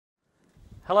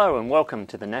Hello and welcome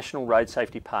to the National Road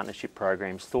Safety Partnership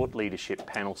Program's Thought Leadership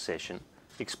panel session,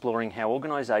 exploring how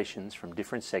organisations from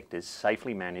different sectors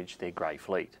safely manage their grey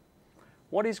fleet.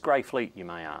 What is grey fleet, you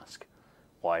may ask?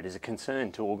 Why it is a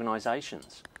concern to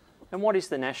organisations? And what is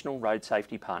the National Road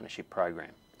Safety Partnership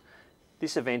Program?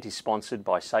 This event is sponsored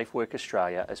by Safe Work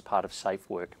Australia as part of Safe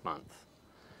Work Month.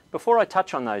 Before I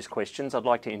touch on those questions, I'd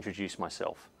like to introduce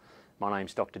myself. My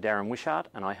name's Dr. Darren Wishart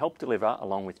and I help deliver,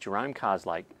 along with Jerome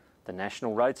Carslake, the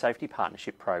National Road Safety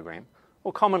Partnership Program,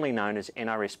 or commonly known as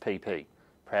NRSPP,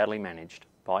 proudly managed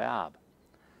by ARB.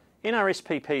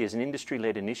 NRSPP is an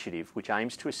industry-led initiative which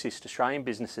aims to assist Australian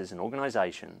businesses and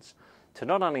organisations to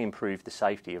not only improve the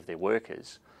safety of their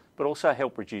workers, but also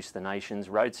help reduce the nation's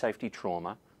road safety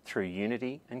trauma through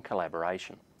unity and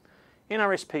collaboration.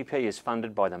 NRSPP is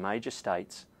funded by the major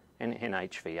states and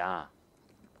NHVR.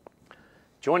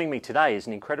 Joining me today is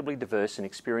an incredibly diverse and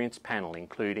experienced panel,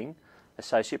 including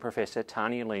Associate Professor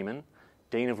Tania Lehman,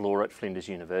 Dean of Law at Flinders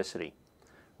University;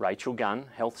 Rachel Gunn,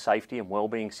 Health, Safety and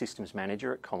Wellbeing Systems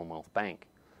Manager at Commonwealth Bank;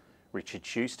 Richard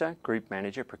Schuster, Group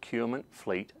Manager, Procurement,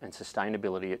 Fleet and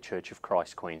Sustainability at Church of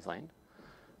Christ, Queensland;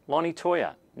 Lonnie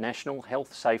Toyer, National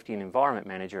Health, Safety and Environment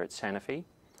Manager at Sanofi;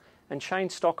 and Shane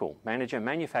Stockel, Manager,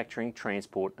 Manufacturing,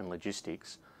 Transport and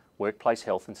Logistics, Workplace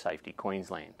Health and Safety,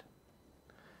 Queensland.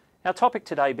 Our topic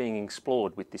today being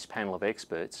explored with this panel of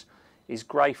experts is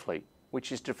grey fleet, which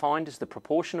is defined as the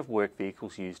proportion of work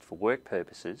vehicles used for work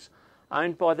purposes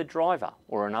owned by the driver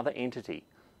or another entity,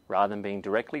 rather than being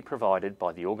directly provided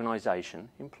by the organisation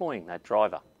employing that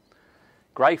driver.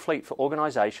 Grey fleet for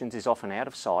organisations is often out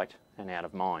of sight and out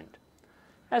of mind.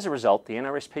 As a result, the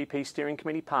NRSPP Steering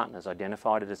Committee partners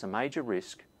identified it as a major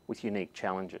risk with unique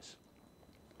challenges.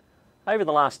 Over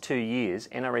the last 2 years,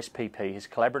 NRSPP has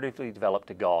collaboratively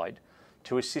developed a guide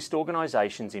to assist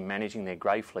organisations in managing their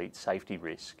grey fleet safety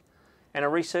risk, and a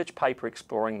research paper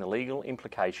exploring the legal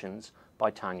implications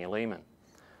by Tania Lehman.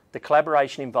 The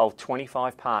collaboration involved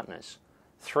 25 partners.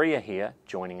 3 are here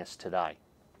joining us today.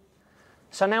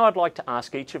 So now I'd like to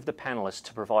ask each of the panellists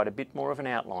to provide a bit more of an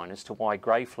outline as to why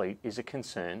grey fleet is a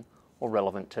concern or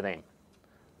relevant to them.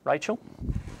 Rachel?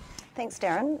 Thanks,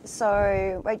 Darren.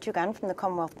 So, Rachel Gunn from the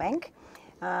Commonwealth Bank.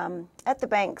 At the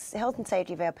banks, health and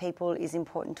safety of our people is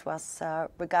important to us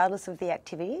regardless of the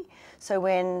activity. So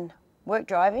when work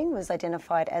driving was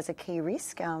identified as a key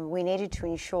risk, we needed to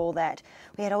ensure that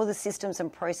we had all the systems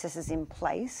and processes in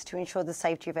place to ensure the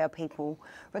safety of our people,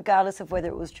 regardless of whether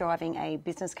it was driving a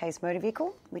business case motor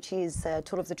vehicle, which is a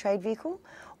tool of the trade vehicle,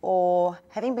 or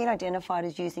having been identified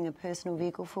as using a personal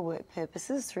vehicle for work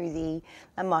purposes through the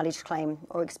mileage claim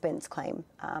or expense claim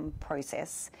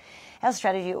process. Our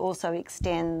strategy also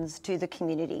extends to the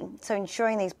community. So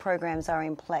ensuring these programs are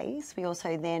in place, we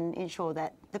also then ensure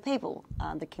that the people,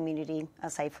 the community, are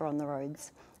safer on the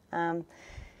roads.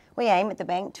 We aim at the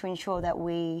bank to ensure that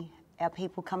our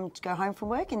people go home from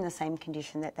work in the same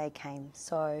condition that they came.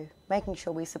 So making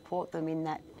sure we support them in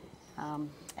that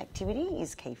activity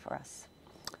is key for us.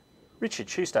 Richard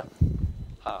Schuster.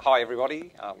 Hi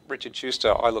everybody, Richard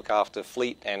Schuster. I look after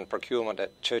fleet and procurement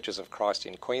at Churches of Christ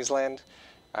in Queensland.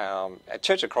 At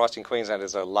Church of Christ in Queensland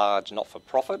is a large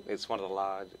not-for-profit. It's one of the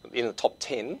large, in the top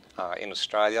 10 in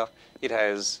Australia. It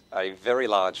has a very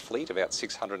large fleet, about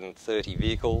 630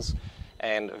 vehicles,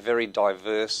 and a very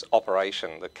diverse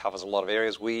operation that covers a lot of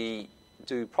areas. We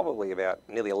do probably about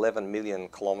nearly 11 million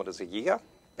kilometres a year,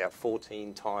 about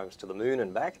 14 times to the moon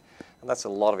and back, and that's a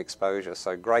lot of exposure.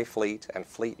 So grey fleet and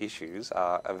fleet issues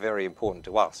are very important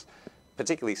to us,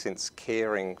 particularly since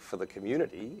caring for the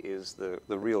community is the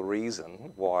real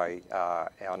reason why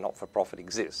our not-for-profit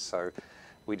exists. So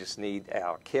we just need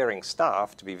our caring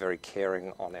staff to be very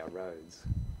caring on our roads.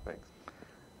 Thanks.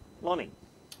 Lonnie.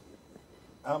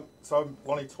 So I'm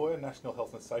Lonnie Toyer, National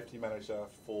Health and Safety Manager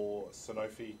for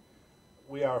Sanofi.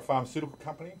 We are a pharmaceutical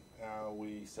company.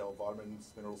 We sell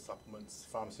vitamins, mineral supplements,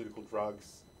 pharmaceutical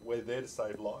drugs. We're there to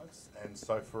save lives, and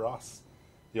so for us,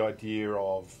 the idea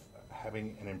of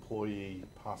having an employee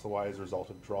pass away as a result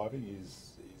of driving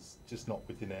is just not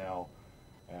within our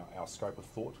scope of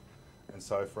thought, and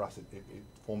so for us it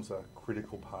forms a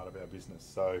critical part of our business.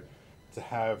 So to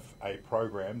have a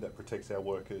program that protects our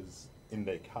workers in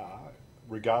their car,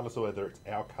 regardless of whether it's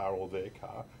our car or their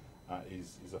car,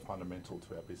 is a fundamental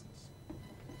to our business.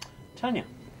 Tania.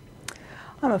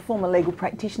 I'm a former legal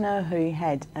practitioner who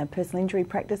had a personal injury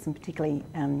practice and particularly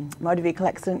motor vehicle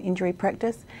accident injury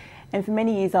practice. And for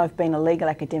many years I've been a legal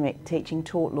academic teaching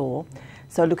tort law,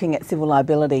 so looking at civil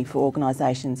liability for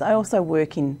organisations. I also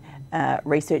work in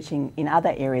researching in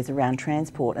other areas around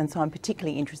transport, and so I'm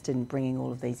particularly interested in bringing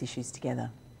all of these issues together.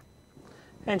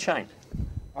 And Shane.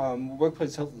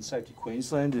 Workplace Health and Safety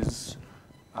Queensland is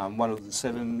one of the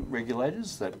 7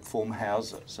 regulators that form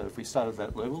HOUSA. So if we start at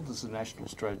that level, there's a national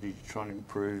strategy to try and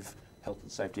improve health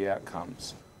and safety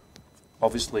outcomes.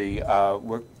 Obviously,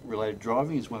 work-related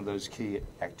driving is one of those key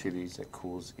activities that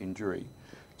cause injury.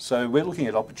 So we're looking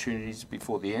at opportunities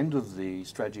before the end of the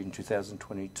strategy in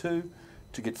 2022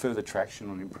 to get further traction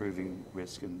on improving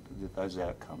risk and those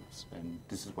outcomes. And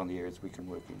this is one of the areas we can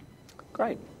work in.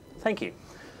 Great, thank you.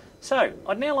 So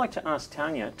I'd now like to ask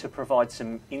Tanya to provide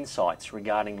some insights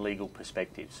regarding legal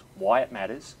perspectives, why it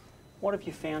matters, what have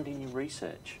you found in your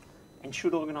research, and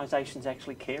should organisations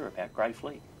actually care about grey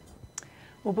fleet?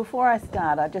 Well, before I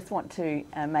start, I just want to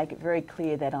make it very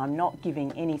clear that I'm not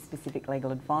giving any specific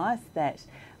legal advice, that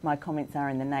my comments are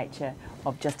in the nature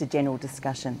of just a general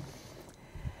discussion.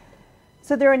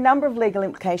 So there are a number of legal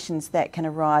implications that can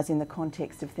arise in the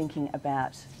context of thinking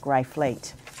about grey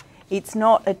fleet. It's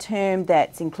not a term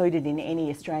that's included in any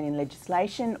Australian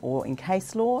legislation or in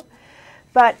case law,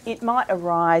 but it might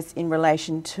arise in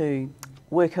relation to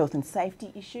work health and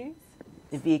safety issues.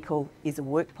 The vehicle is a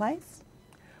workplace.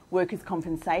 Workers'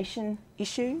 compensation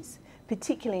issues,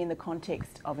 particularly in the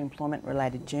context of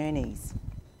employment-related journeys.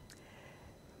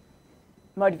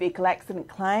 Motor vehicle accident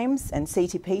claims and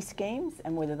CTP schemes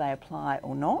and whether they apply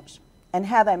or not, and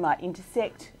how they might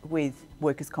intersect with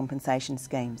workers' compensation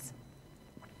schemes.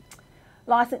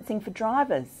 Licensing for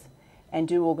drivers, and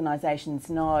do organisations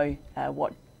know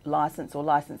what licence or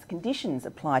licence conditions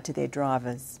apply to their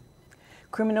drivers?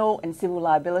 Criminal and civil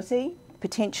liability,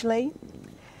 potentially.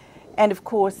 And of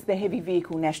course, the heavy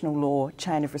vehicle national law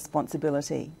chain of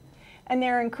responsibility. And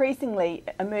there are increasingly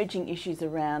emerging issues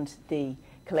around the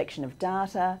collection of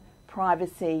data,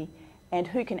 privacy, and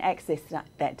who can access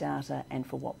that data and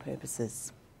for what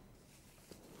purposes.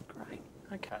 Great,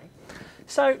 okay.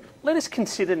 So let us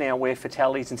consider now where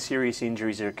fatalities and serious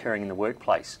injuries are occurring in the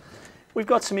workplace. We've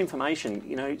got some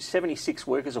information, 76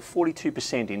 workers or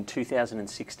 42% in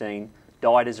 2016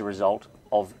 died as a result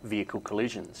of vehicle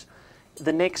collisions.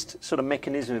 The next sort of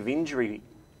mechanism of injury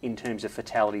in terms of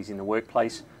fatalities in the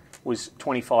workplace was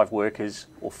 25 workers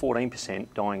or 14%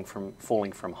 dying from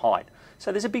falling from height.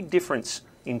 So there's a big difference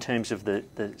in terms of the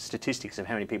statistics of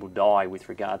how many people die with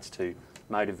regards to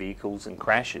motor vehicles and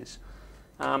crashes.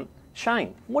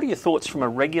 Shane, what are your thoughts from a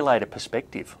regulator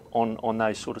perspective on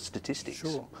those sort of statistics?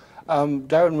 Sure.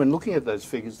 Darren, when looking at those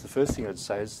figures, the first thing I'd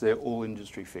say is they're all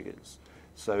industry figures.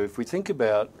 So if we think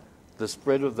about the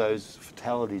spread of those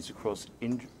fatalities across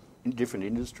different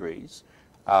industries,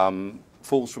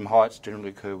 falls from heights generally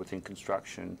occur within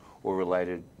construction or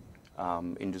related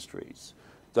industries.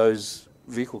 Those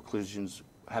vehicle collisions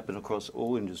happen across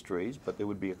all industries, but there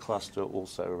would be a cluster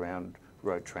also around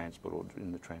road transport or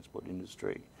in the transport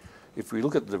industry. If we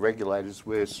look at the regulators,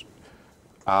 we're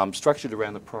structured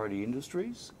around the priority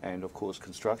industries, and of course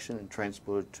construction and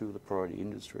transport to the priority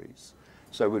industries.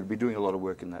 So we'd be doing a lot of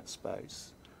work in that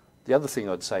space. The other thing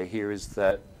I'd say here is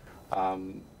that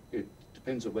it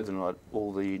depends on whether or not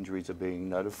all the injuries are being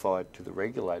notified to the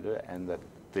regulator and that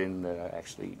then they're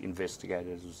actually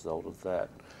investigated as a result of that.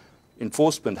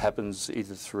 Enforcement happens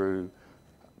either through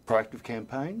proactive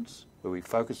campaigns where we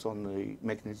focus on the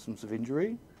mechanisms of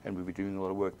injury, and we'll be doing a lot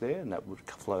of work there, and that would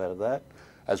flow out of that,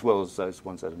 as well as those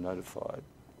ones that are notified,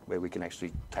 where we can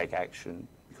actually take action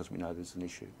because we know there's an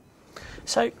issue.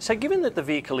 So given that the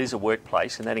vehicle is a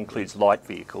workplace, and that includes light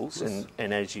vehicles, yes,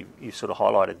 and as you sort of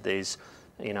highlighted, there's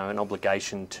an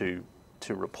obligation to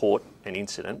report an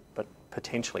incident, but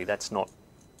potentially that's not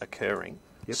occurring.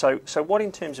 Yep. So what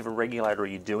in terms of a regulator are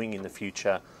you doing in the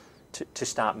future to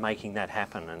start making that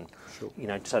happen, and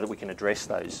sure, so that we can address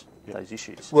those yep, those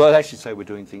issues? Well, I'd actually say we're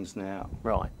doing things now.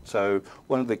 Right. So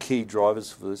one of the key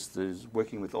drivers for this is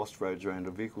working with Austroads around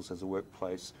our vehicles as a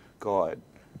workplace guide.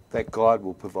 That guide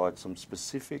will provide some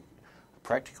specific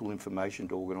practical information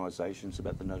to organisations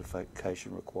about the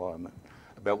notification requirement,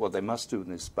 about what they must do in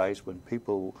this space when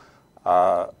people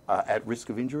are at risk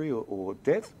of injury or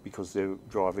death because they're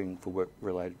driving for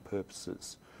work-related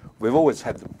purposes. We've always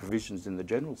had the provisions in the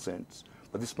general sense,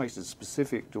 but this makes it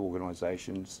specific to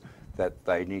organisations that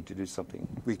they need to do something.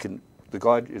 The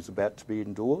guide is about to be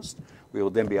endorsed. We will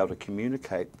then be able to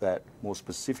communicate that more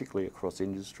specifically across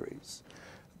industries.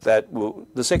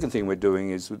 The second thing we're doing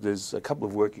is there's a couple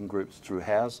of working groups through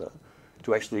HOUSA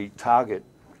to actually target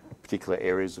particular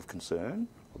areas of concern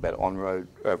about on-road,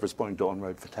 responding to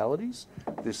on-road fatalities.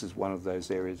 This is one of those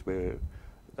areas where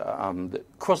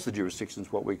across the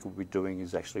jurisdictions what we could be doing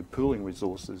is actually pooling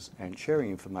resources and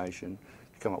sharing information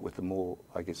to come up with a more,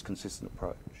 consistent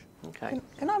approach. Okay.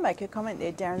 Can I make a comment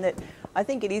there, Darren, that I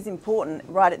think it is important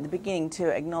right at the beginning to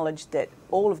acknowledge that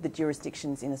all of the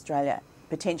jurisdictions in Australia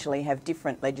potentially have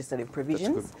different legislative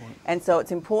provisions. That's a good point. And so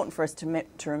it's important for us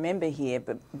to remember here,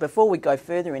 but before we go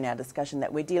further in our discussion,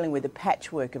 that we're dealing with a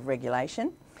patchwork of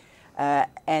regulation,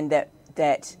 and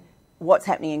that what's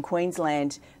happening in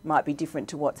Queensland might be different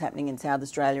to what's happening in South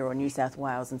Australia or New South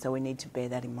Wales, and so we need to bear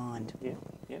that in mind. Yeah,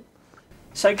 yeah.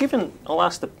 So given, I'll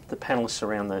ask the panellists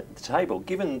around the table,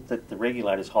 given that the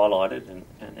regulators highlighted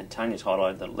and Tanya's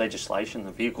highlighted the legislation,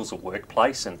 the vehicles of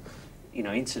workplace and, you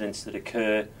know, incidents that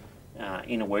occur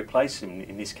in a workplace,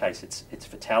 in this case it's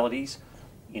fatalities,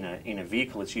 you know, in a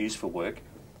vehicle that's used for work,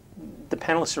 the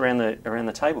panellists around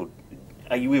the table,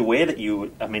 are you aware that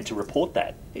you are meant to report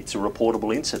that? It's a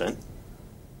reportable incident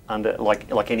under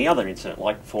like any other incident,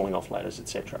 like falling off ladders,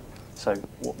 etc. So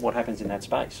what happens in that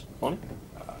space? Lonnie?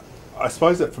 I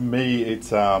suppose that for me,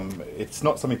 it's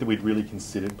not something that we'd really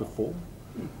considered before.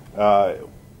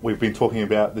 We've been talking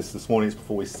about this morning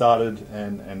before we started,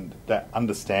 and that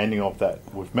understanding of that,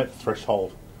 we've met the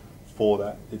threshold for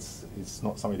that. It's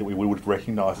not something that we would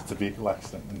recognise it's a vehicle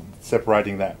accident, and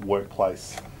separating that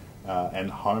workplace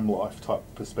and home life type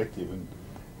perspective. And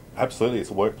absolutely, it's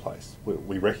a workplace.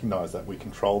 We recognise that, we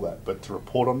control that, but to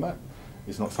report on that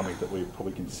is not something that we've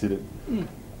probably considered.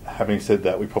 Having said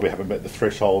that, we probably haven't met the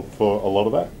threshold for a lot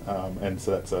of that, and so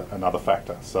that's another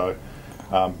factor. So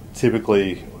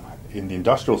typically, in the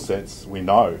industrial sense, we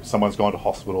know someone's gone to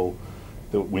hospital,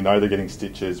 we know they're getting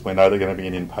stitches, we know they're going to be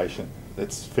an inpatient.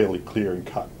 That's fairly clear and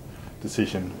cut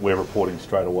decision. We're reporting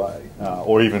straight away,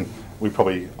 or even we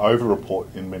probably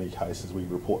over-report in many cases. We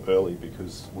report early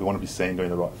because we want to be seen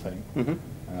doing the right thing.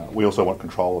 Mm-hmm. We also want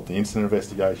control of the incident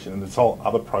investigation and this whole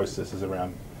other processes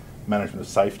around management of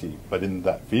safety. But in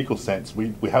that vehicle sense,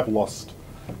 we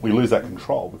lose that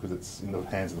control because it's in the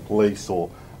hands of the police or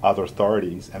other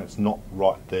authorities, and it's not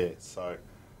right there. So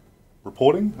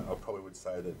reporting, I probably would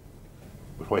say that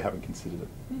we probably haven't considered it.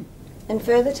 And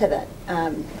further to that,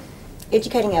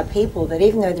 educating our people that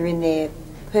even though they're in their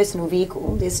personal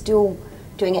vehicle, they're still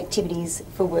doing activities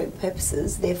for work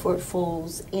purposes, therefore it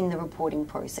falls in the reporting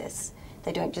process.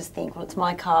 They don't just think, well, it's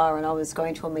my car and I was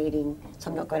going to a meeting, so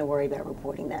I'm not going to worry about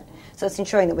reporting that. So it's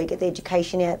ensuring that we get the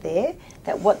education out there,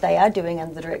 that what they are doing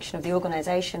under the direction of the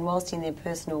organisation whilst in their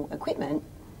personal equipment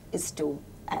is still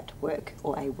at work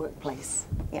or a workplace.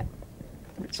 Yeah.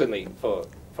 Certainly for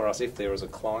us, if there is a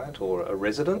client or a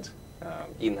resident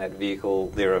in that vehicle,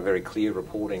 there are very clear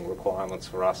reporting requirements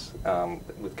for us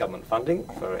with government funding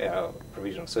for our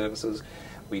provision of services.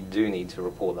 We do need to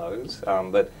report those,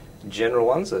 but general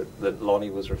ones that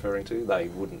Lonnie was referring to, they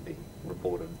wouldn't be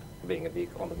reported being a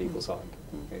vehicle on the vehicle side.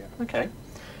 Yeah. Okay.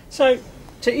 So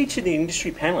to each of the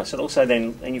industry panellists, and also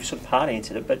then, and you've sort of part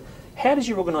answered it, but how does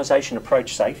your organisation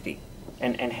approach safety,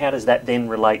 and how does that then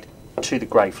relate to the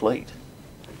grey fleet?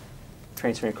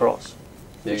 Transferring across.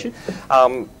 Yeah. Richard?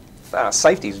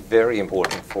 Safety is very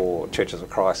important for Churches of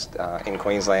Christ in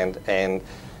Queensland, and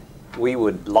we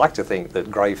would like to think that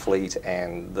grey fleet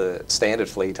and the standard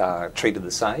fleet are treated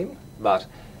the same, but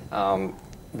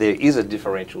there is a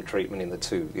differential treatment in the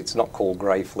two. It's not called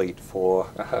grey fleet for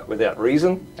without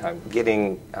reason.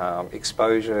 Getting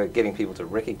exposure, getting people to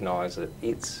recognise that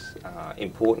it's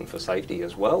important for safety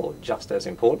as well, or just as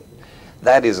important,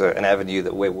 that is an avenue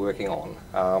that we're working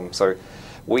on. So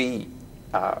we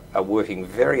are working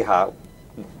very hard.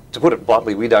 To put it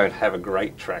bluntly, we don't have a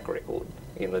great track record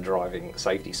in the driving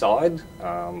safety side.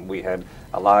 We had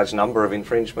a large number of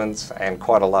infringements and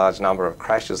quite a large number of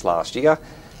crashes last year.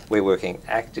 We're working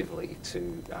actively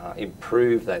to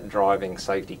improve that driving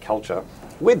safety culture.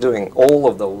 We're doing all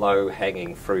of the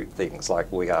low-hanging fruit things,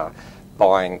 like we are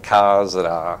buying cars that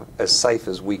are as safe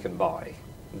as we can buy.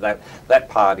 That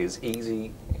part is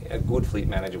easy. A good fleet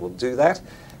manager will do that.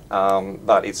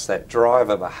 But it's that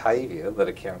driver behaviour that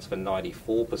accounts for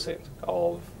 94%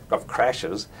 of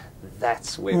crashes.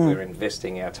 That's where we're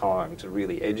investing our time to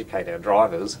really educate our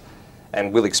drivers,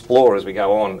 and we'll explore as we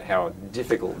go on how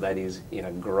difficult that is in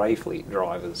a grey fleet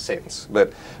driver's sense.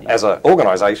 But as an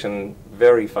organisation,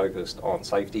 very focused on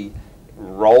safety,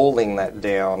 rolling that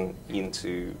down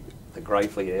into the grey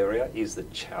fleet area is the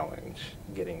challenge,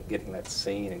 getting that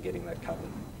seen and getting that covered.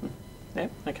 Yeah,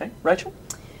 okay. Rachel?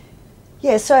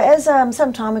 Yeah, so as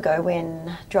some time ago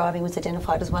when driving was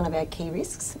identified as one of our key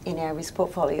risks in our risk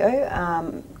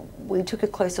portfolio, we took a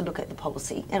closer look at the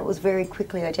policy, and it was very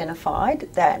quickly identified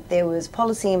that there was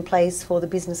policy in place for the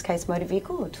business case motor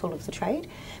vehicle, a tool of the trade,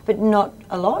 but not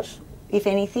a lot, if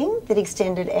anything, that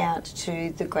extended out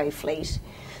to the grey fleet.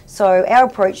 So our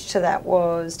approach to that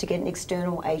was to get an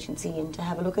external agency in to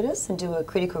have a look at us and do a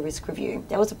critical risk review.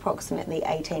 That was approximately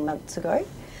 18 months ago.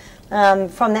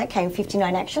 From that came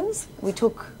 59 actions. We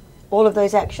took all of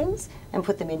those actions and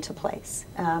put them into place.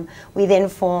 We then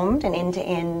formed an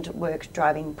end-to-end work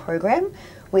driving program,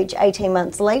 which 18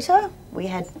 months later, we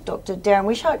had Dr. Darren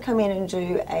Wishart come in and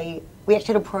we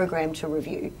actually had a program to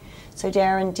review. So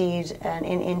Darren did an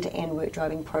end-to-end work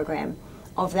driving program.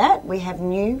 Of that, we have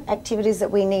new activities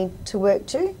that we need to work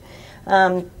to.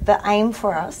 The aim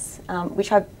for us,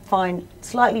 which I find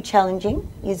slightly challenging,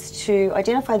 is to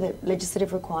identify the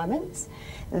legislative requirements,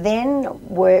 then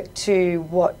work to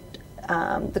what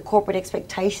the corporate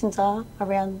expectations are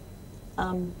around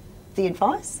the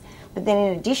advice, but then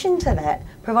in addition to that,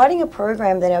 providing a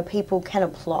program that our people can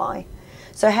apply.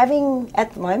 So having,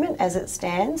 at the moment, as it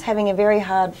stands, having a very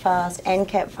hard, fast,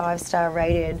 ANCAP 5-star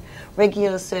rated,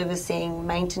 regular servicing,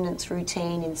 maintenance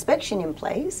routine, inspection in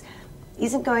place,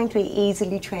 isn't going to be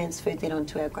easily transferred then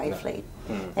onto our grey fleet.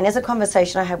 And as a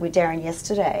conversation I had with Darren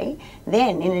yesterday,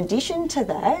 then in addition to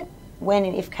that, when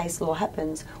and if case law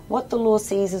happens, what the law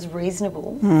sees as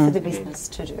reasonable for the business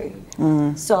to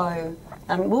do. So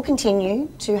we'll continue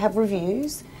to have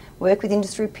reviews, work with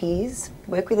industry peers,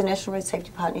 work with the National Road Safety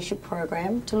Partnership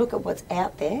Program to look at what's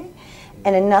out there.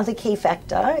 And another key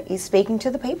factor is speaking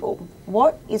to the people.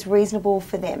 What is reasonable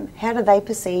for them? How do they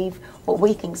perceive what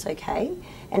we think is okay?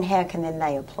 And how can then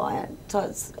they apply it? So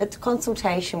it's a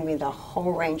consultation with a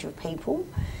whole range of people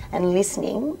and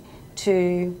listening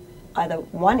to either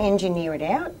one, engineer it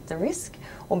out, the risk,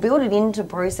 or build it into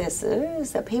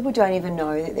processes that people don't even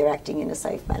know that they're acting in a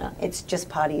safe manner. It's just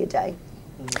part of your day.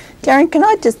 Darren, can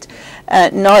I just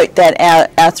note that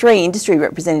our three industry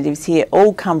representatives here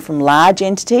all come from large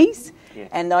entities,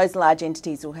 and those large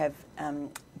entities will have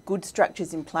good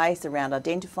structures in place around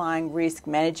identifying risk,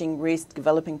 managing risk,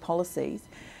 developing policies.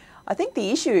 I think the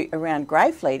issue around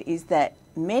grey fleet is that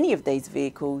many of these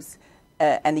vehicles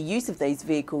and the use of these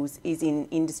vehicles is in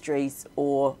industries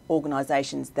or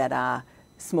organisations that are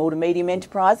small to medium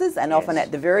enterprises and often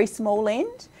at the very small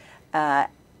end,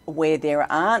 where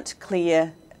there aren't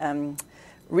clear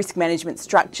risk management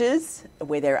structures,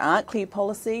 where there aren't clear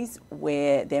policies,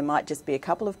 where there might just be a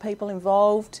couple of people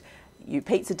involved, you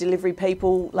pizza delivery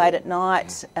people late at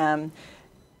night,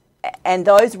 and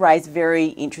those raise very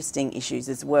interesting issues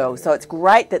as well. So it's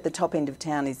great that the top end of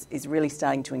town is really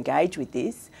starting to engage with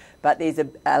this, but there's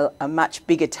a much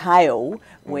bigger tail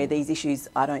where these issues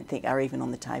I don't think are even on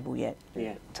the table yet.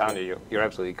 Yeah, Tanya, you're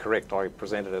absolutely correct. I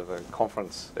presented at a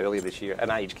conference earlier this year,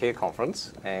 an aged care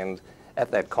conference, and at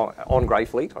that on grey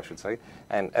fleet, I should say,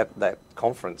 and at that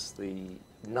conference, the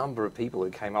number of people who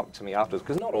came up to me afterwards,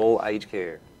 because not all aged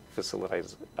care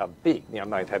facilities are big. You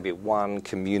know, they'd have one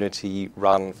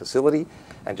community-run facility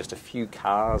and just a few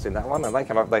cars in that one, and they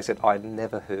came up, they said, I'd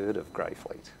never heard of grey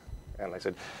fleet. And they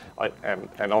said,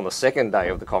 and on the second day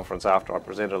of the conference after I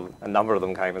presented, a number of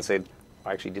them came and said,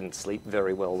 I actually didn't sleep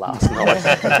very well last night.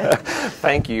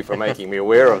 Thank you for making me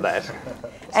aware of that.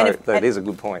 So that is a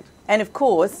good point. And of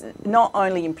course, not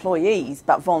only employees,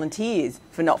 but volunteers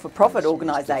for not-for-profit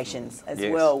organisations as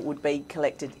well would be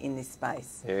collected in this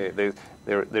space. Yeah,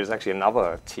 there's actually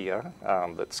another tier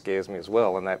that scares me as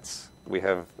well, and that's we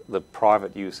have the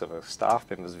private use of a staff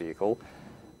member's vehicle.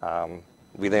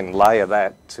 We then layer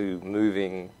that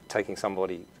to taking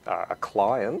somebody, a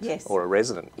client or a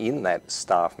resident in that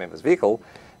staff member's vehicle,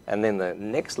 and then the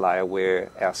next layer where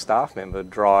our staff member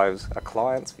drives a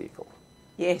client's vehicle.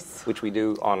 Yes. Which we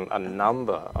do on a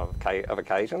number of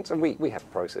occasions, and we have a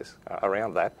process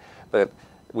around that. But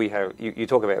we have, you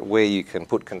talk about where you can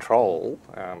put control,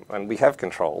 and we have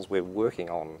controls. We're working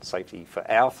on safety for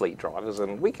our fleet drivers,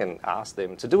 and we can ask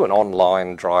them to do an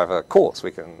online driver course.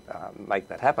 We can make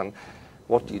that happen.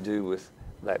 What do you do with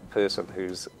that person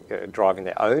who's driving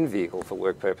their own vehicle for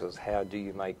work purposes? How do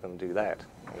you make them do that?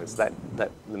 And it's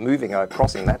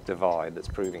crossing that divide that's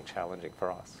proving challenging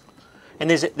for us. And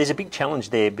there's a big challenge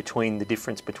there between the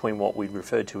difference between what we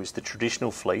referred to as the traditional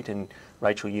fleet, and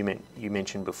Rachel, you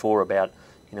mentioned before about,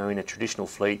 in a traditional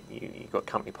fleet, you've got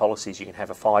company policies, you can have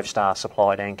a 5-star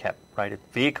supplied ANCAP rated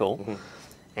vehicle,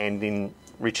 and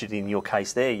Richard, in your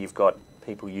case there, you've got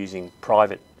people using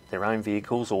their own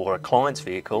vehicles or a client's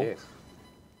vehicle. Yes.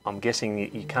 I'm guessing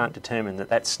you can't determine that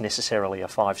that's necessarily a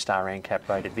 5-star ANCAP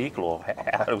rated vehicle, or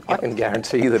how do we I can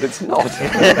guarantee that it's not.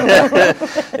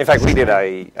 In fact, we did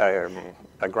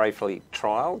a grey fleet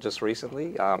trial just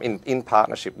recently in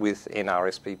partnership with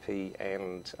NRSPP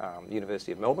and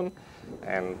University of Melbourne,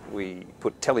 and we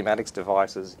put telematics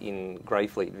devices in grey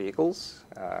fleet vehicles,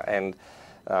 and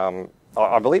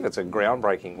I believe it's a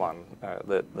groundbreaking one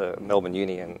that the Melbourne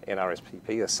Uni and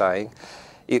NRSPP are saying.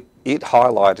 It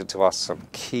highlighted to us some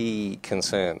key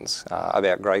concerns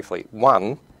about grey fleet.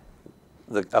 One,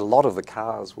 a lot of the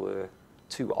cars were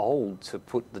too old to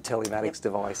put the telematics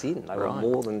device in. They were Right.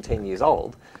 more than 10 years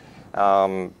old.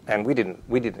 And we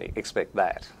didn't expect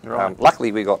that. Right.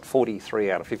 Luckily, we got 43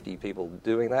 out of 50 people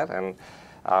doing that, and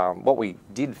what we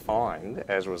did find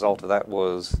as a result of that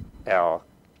was our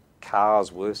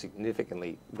cars were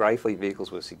significantly, grey fleet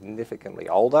vehicles were significantly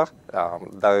older.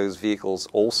 Those vehicles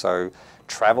also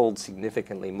travelled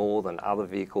significantly more than other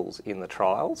vehicles in the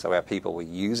trial, so our people were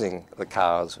using the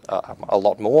cars a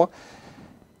lot more.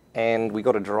 And we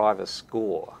got a driver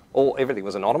score. Everything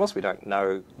was anonymous. We don't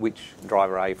know which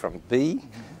driver A from B,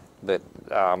 but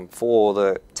for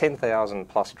the 10,000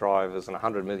 plus drivers and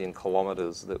 100 million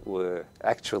kilometres that were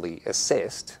actually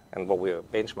assessed and what we were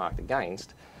benchmarked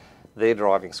against, their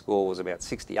driving score was about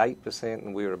 68%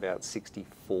 and we were about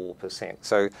 64%.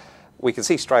 So we can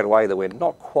see straight away that we're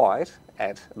not quite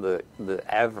at the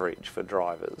average for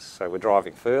drivers. So we're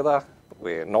driving further,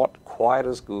 we're not quite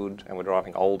as good, and we're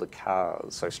driving older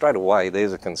cars. So straight away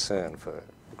there's a concern for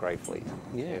grey fleet.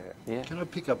 Yeah. Can I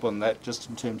pick up on that just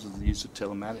in terms of the use of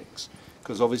telematics?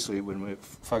 Because obviously when we're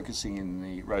focusing in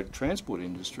the road transport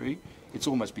industry, it's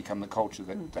almost become the culture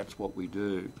that that's what we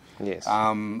do. Yes.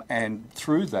 And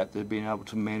through that, they've been able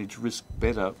to manage risk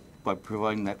better by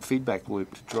providing that feedback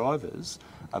loop to drivers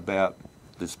about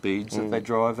the speeds that they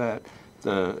drive at,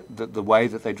 the way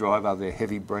that they drive, are there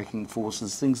heavy braking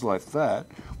forces, things like that,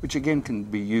 which again can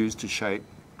be used to shape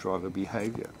driver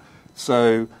behaviour.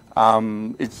 So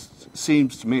it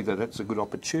seems to me that that's a good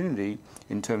opportunity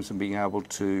in terms of being able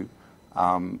to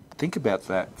think about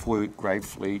that for grey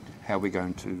fleet, how we're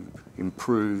going to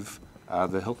improve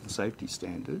the health and safety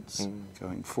standards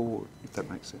going forward, if that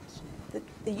makes sense.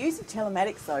 The use of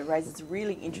telematics, though, raises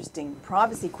really interesting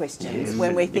privacy questions Yes,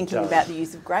 when we're it thinking does. about the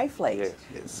use of grey fleet.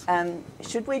 Yes.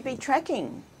 Should we be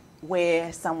tracking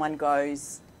where someone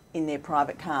goes in their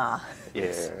private car?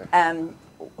 Yeah.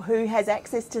 Who has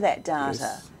access to that data?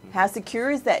 Yes. How secure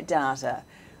is that data?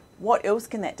 What else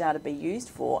can that data be used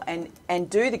for? And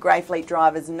do the grey fleet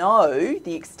drivers know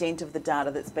the extent of the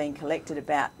data that's being collected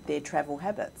about their travel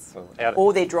habits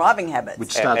or their driving habits?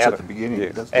 Which starts at the beginning, Yeah.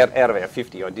 doesn't it? Out of our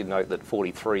 50, I did note that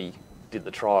 43 did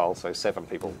the trial, so 7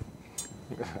 people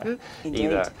Indeed.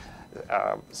 either.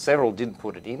 Several didn't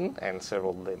put it in, and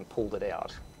several then pulled it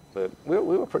out. But we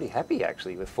were pretty happy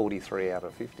actually with 43 out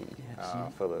of 50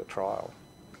 for the trial.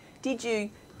 Did you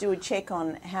do a check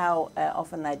on how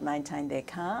often they'd maintained their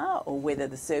car, or whether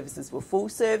the services were full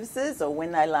services, or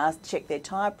when they last checked their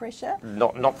tyre pressure?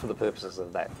 Not for the purposes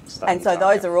of that study. And so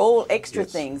those are all extra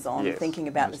Yes. things on Yes, thinking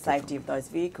about the most safety of those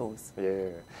vehicles. Yeah.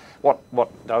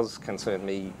 What does concern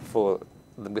me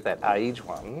with that age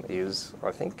one is,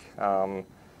 I think,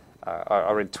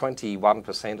 I read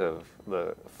 21% of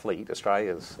the fleet,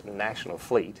 Australia's national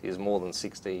fleet, is more than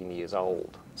 16 years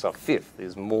old. So a fifth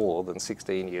is more than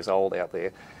 16 years old out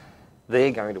there.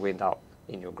 They're going to end up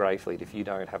in your grey fleet if you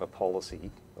don't have a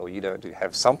policy or you don't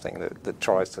have something that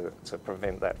tries to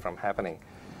prevent that from happening.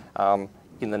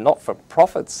 In the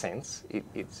not-for-profit sense,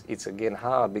 it's again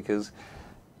hard because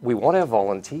we want our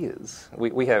volunteers.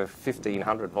 We have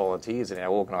 1,500 volunteers in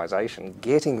our organisation.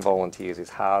 Getting volunteers is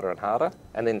harder and harder.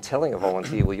 And then telling a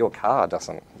volunteer, well, your car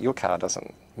doesn't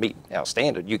meet our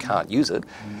standard, you can't use it.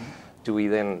 Do we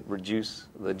then reduce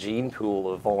the gene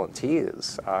pool of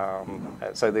volunteers?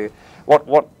 So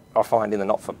what I find in the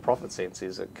not-for-profit sense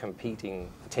is a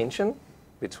competing tension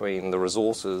between the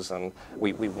resources, and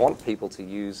we want people to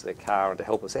use their car and to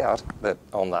help us out, but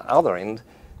on the other end,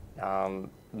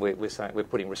 we're saying we're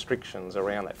putting restrictions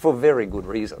around that for very good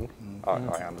reason. I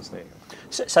understand.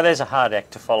 So there's a hard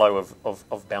act to follow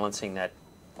of balancing that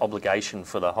obligation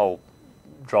for the whole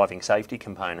driving safety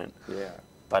component. Yeah.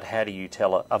 But how do you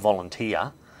tell a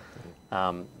volunteer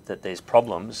that there's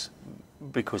problems,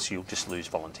 because you'll just lose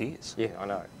volunteers? Yeah, I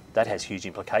know. That has huge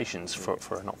implications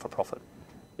for a not-for-profit.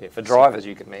 Yeah, for drivers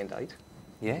you can mandate.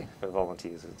 Yeah. For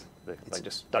volunteers, they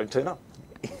just don't turn up.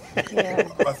 Yeah.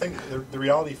 I think the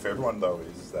reality for everyone, though,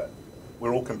 is that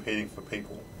we're all competing for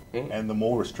people. And the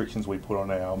more restrictions we put on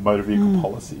our motor vehicle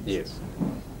policies, Yes.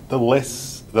 the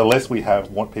less we have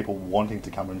people wanting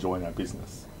to come and join our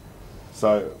business.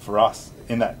 So for us,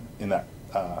 in that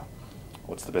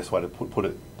what's the best way to put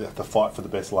it, the fight for the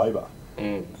best labour,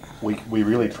 we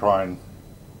really try and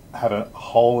have a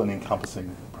whole and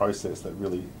encompassing process that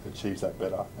really achieves that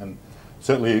better. And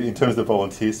certainly in terms of the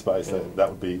volunteer space, that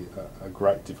would be a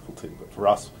great difficulty. But for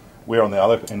us, we're on the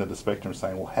other end of the spectrum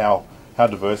saying, well, how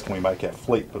diverse can we make our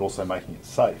fleet, but also making it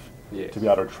safe to be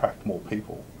able to attract more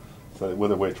people? So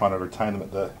whether we're trying to retain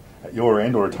them at your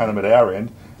end or retain them at our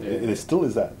end, there still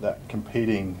is that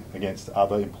competing against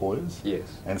other employers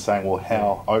Yes. and saying, well,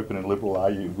 how open and liberal are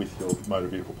you with your motor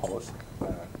vehicle policy?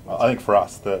 I think for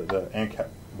us, the ANCAP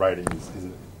rating is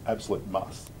an absolute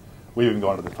must. We've even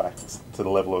gone to the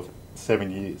level of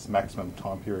 7 years maximum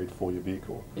time period for your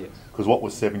vehicle. Yes. Because what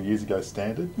was 7 years ago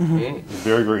standard is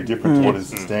very, very different to what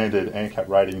is the standard ANCAP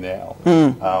rating now.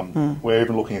 We're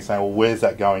even looking at saying, well, where's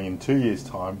that going in 2 years'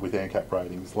 time with ANCAP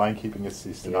ratings, lane keeping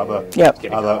assist and other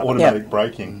automatic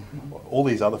braking. All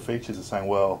these other features are saying,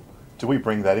 well, do we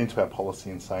bring that into our policy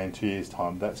and say in 2 years'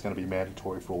 time that's going to be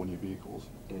mandatory for all new vehicles?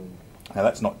 Now,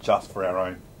 that's not just for our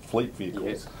own fleet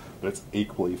vehicles, but it's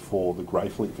equally for the grey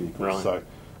fleet vehicles. Right.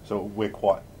 So we're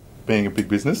quite, being a big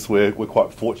business, we're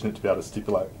quite fortunate to be able to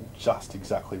stipulate just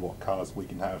exactly what cars we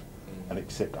can have and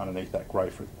accept underneath that grey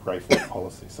fleet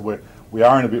policy. So we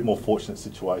are in a bit more fortunate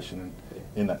situation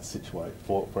in that situation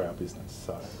for our business.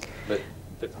 So, but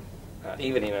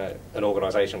even in an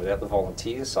organisation without the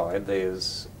volunteer side,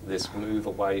 there's this move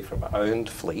away from owned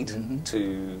fleet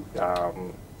to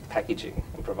packaging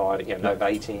and providing,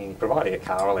 novating, providing a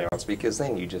car allowance, because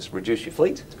then you just reduce your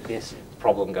fleet. Yes. The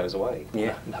problem goes away.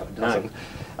 Yeah. No, it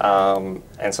doesn't.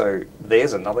 And so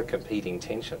there's another competing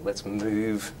tension. Let's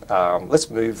move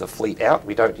the fleet out.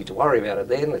 We don't need to worry about it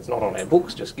then. It's not on our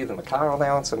books. Just give them a car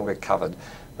allowance and we're covered.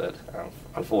 But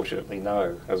unfortunately,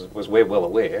 no. As we're well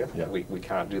aware, we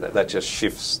can't do that. That just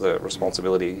shifts the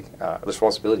responsibility. The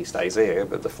responsibility stays there,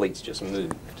 but the fleet's just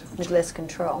moved. With less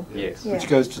control. Yes. Yeah. Which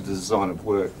goes to the design of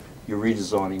work. You're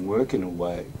redesigning work in a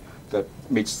way that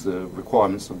meets the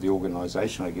requirements of the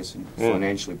organisation, I guess, in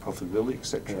financially, profitability,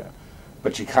 etc. Yeah.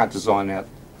 But you can't design out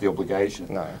the obligation.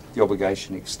 No. The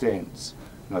obligation extends.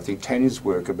 And I think Tanya's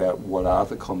work about what are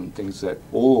the common things that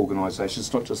all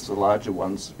organisations, not just the larger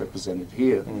ones represented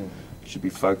here, should be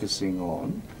focusing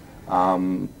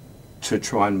on to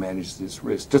try and manage this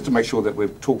risk. Just to make sure that we're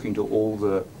talking to all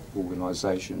the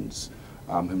organisations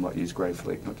who might use grey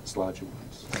fleet, not just larger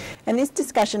ones. And this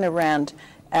discussion around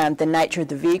the nature of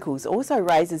the vehicles also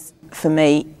raises, for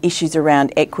me, issues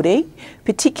around equity,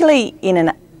 particularly in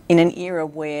an era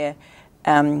where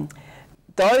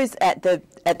those at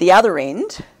the other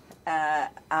end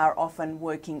are often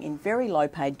working in very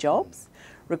low-paid jobs,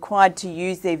 required to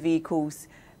use their vehicles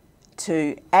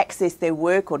to access their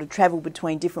work or to travel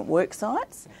between different work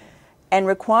sites, and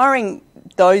requiring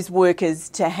those workers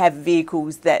to have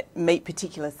vehicles that meet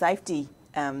particular safety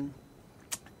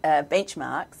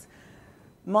benchmarks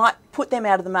might put them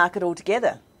out of the market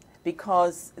altogether,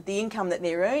 because the income that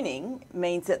they're earning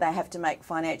means that they have to make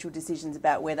financial decisions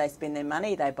about where they spend their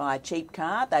money. They buy a cheap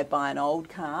car, they buy an old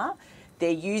car, they're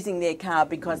using their car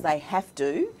because they have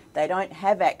to. They don't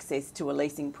have access to a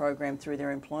leasing program through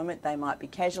their employment. They might be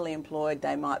casually employed,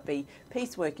 they might be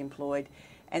piecework employed,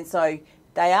 and so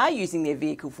they are using their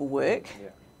vehicle for work.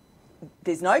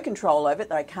 There's no control over it.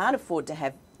 They can't afford to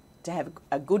have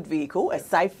a good vehicle, a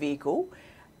safe vehicle,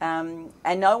 and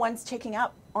no one's checking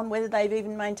up on whether they've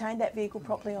even maintained that vehicle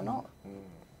properly or not.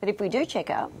 But if we do check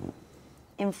up,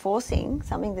 enforcing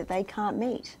something that they can't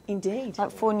meet. Indeed.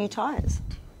 Like 4 new tyres.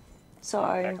 So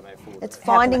can they afford it's that?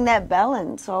 finding that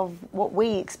balance of what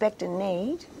we expect and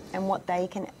need and what they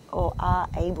can or are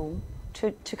able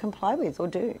to comply with or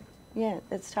do. Yeah,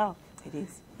 it's tough. It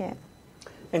is. Yeah.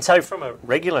 And so from a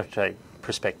regulatory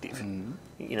perspective,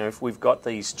 if we've got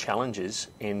these challenges,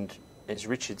 and as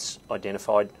Richard's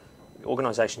identified,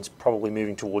 organisations probably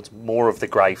moving towards more of the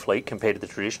grey fleet compared to the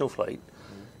traditional fleet,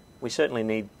 we certainly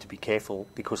need to be careful,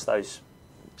 because those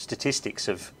statistics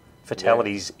of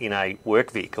fatalities in a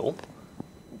work vehicle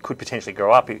could potentially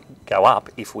go up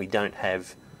if we don't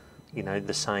have,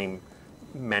 the same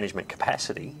management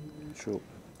capacity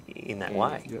in that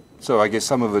way. Yep. So I guess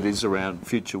some of it is around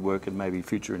future work and maybe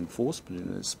future enforcement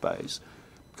in this space,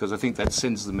 because I think that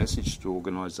sends the message to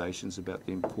organisations about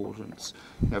the importance.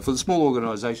 Now, for the small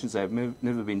organisations, they have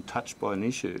never been touched by an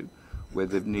issue where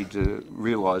they need to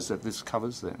realise that this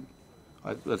covers them.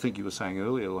 I think you were saying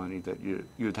earlier, Lonnie, that you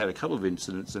had a couple of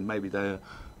incidents and maybe they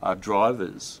are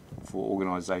drivers for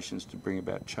organisations to bring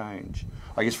about change.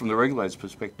 I guess from the regulator's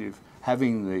perspective,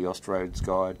 having the Austroads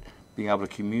Guide, being able to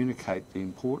communicate the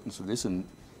importance of this, and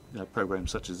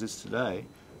programs such as this today,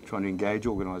 trying to engage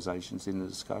organisations in the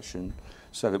discussion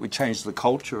so that we change the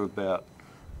culture about,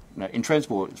 in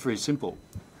transport, it's very simple.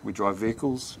 We drive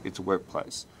vehicles, it's a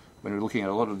workplace. When we're looking at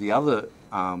a lot of the other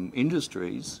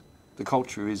industries, the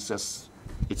culture is just,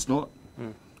 it's not.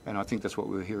 And I think that's what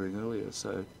we were hearing earlier.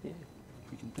 So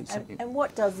we can do something. And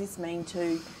what does this mean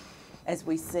as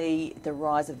we see the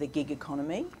rise of the gig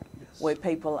economy, where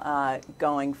people are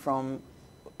going from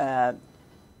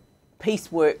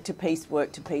piecework to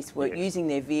piecework to piecework, using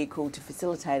their vehicle to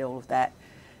facilitate all of that?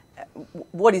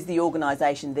 What is the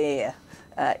organisation there?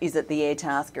 Is it the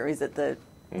Airtasker? Is it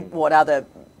what other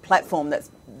platform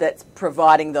that's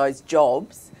providing those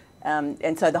jobs.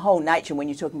 And so the whole nature, when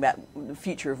you're talking about the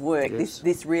future of work,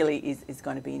 this really is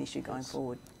going to be an issue going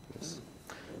forward.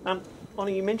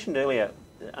 Lonnie, you mentioned earlier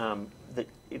that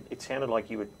it sounded like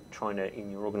you were trying to,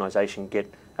 in your organisation,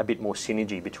 get a bit more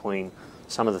synergy between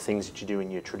some of the things that you do in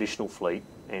your traditional fleet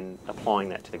and applying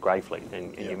that to the grey fleet.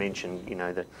 And you mentioned, you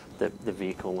know, the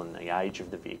vehicle and the age of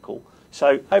the vehicle.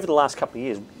 So over the last couple of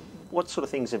years, what sort of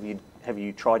things have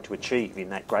you tried to achieve in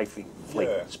that grey fleet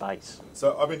space?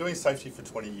 So I've been doing safety for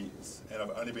 20 years, and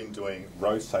I've only been doing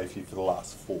road safety for the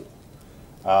last 4.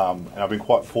 And I've been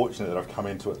quite fortunate that I've come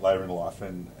into it later in life,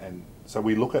 and so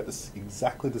we look at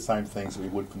exactly the same things that we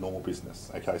would for normal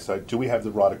business. Okay, so do we have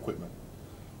the right equipment?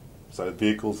 So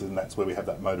vehicles, and that's where we have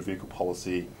that motor vehicle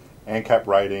policy, ANCAP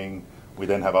rating. We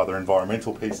then have other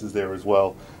environmental pieces there as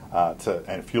well,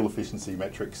 and fuel efficiency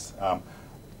metrics.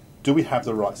 Do we have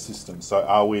the right system? So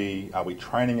are we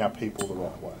training our people the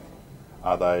right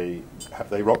way? Have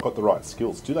they got the right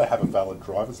skills? Do they have a valid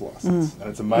driver's license? And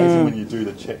it's amazing when you do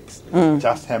the checks,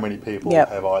 just how many people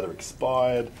have either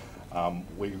expired.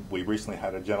 We recently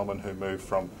had a gentleman who moved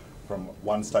from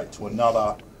one state to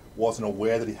another, wasn't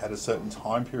aware that he had a certain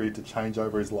time period to change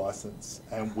over his license,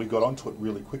 and we got onto it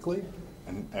really quickly,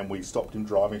 and we stopped him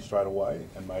driving straight away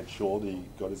and made sure that he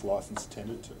got his license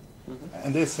attended to.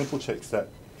 And there's simple checks, that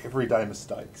everyday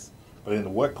mistakes, but in the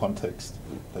work context,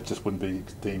 that just wouldn't be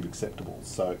deemed acceptable.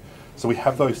 So we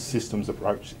have those systems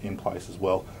approach in place as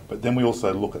well, but then we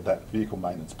also look at that vehicle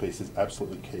maintenance piece is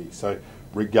absolutely key. So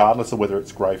regardless of whether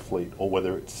it's grey fleet or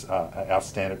whether it's our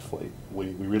standard fleet, we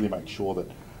really make sure that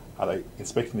are they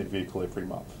inspecting their vehicle every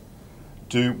month?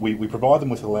 We provide them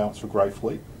with allowance for grey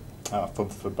fleet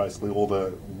for basically all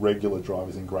the regular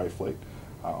drivers in grey fleet.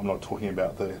 I'm not talking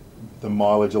about the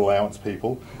mileage allowance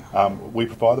people. We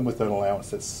provide them with an allowance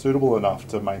that's suitable enough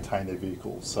to maintain their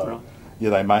vehicles. So,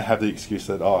 they may have the excuse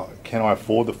that, can I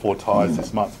afford the 4 tyres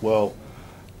this month? Well,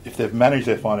 if they've managed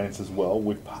their finances well,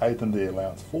 we've paid them the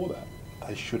allowance for that.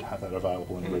 They should have that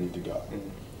available and ready to go.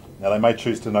 Now, they may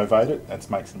choose to novate it. That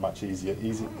makes it a much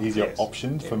easier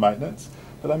option for maintenance.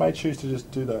 But they may choose to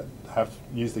just do that,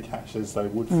 use the cash as they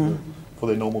would for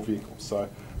their normal vehicle. So,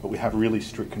 but we have really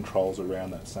strict controls around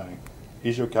that, saying,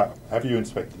 is your car, have you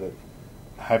inspected it?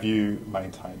 Have you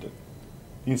maintained it?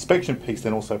 The inspection piece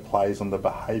then also plays on the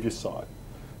behaviour side.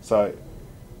 So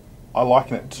I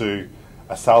liken it to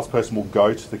a salesperson will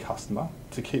go to the customer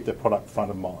to keep their product front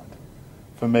of mind.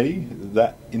 For me,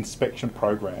 that inspection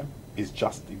program is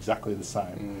just exactly the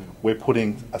same. We're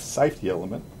putting a safety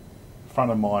element front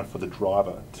of mind for the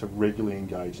driver to regularly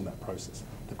engage in that process.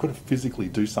 They've got to physically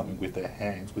do something with their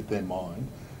hands, with their mind,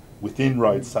 within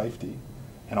road safety,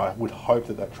 and I would hope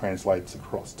that translates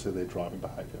across to their driving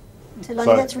behaviour. So,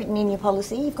 Lonnie, that's written in your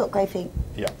policy. You've got grey fleet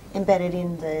embedded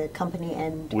in the company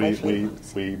and grey fleet.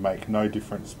 We make no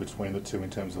difference between the two in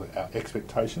terms of our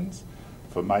expectations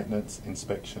for maintenance,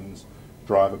 inspections,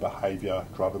 driver behaviour,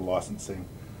 driver licensing,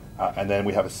 and then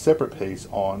we have a separate piece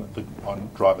on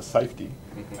driver safety,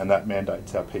 and that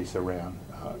mandates our piece around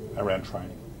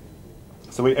training.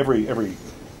 So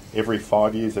every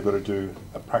 5 years they've got to do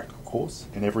a practical course,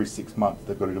 and every 6 months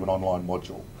they've got to do an online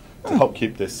module to help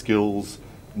keep their skills,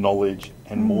 knowledge,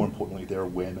 and more importantly their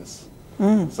awareness.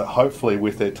 So hopefully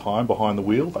with their time behind the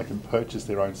wheel they can purchase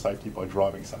their own safety by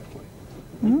driving safely.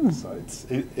 So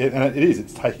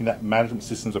it's taking that management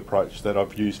systems approach that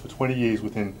I've used for 20 years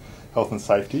within health and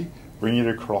safety, bringing it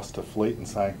across to fleet and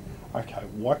saying, okay,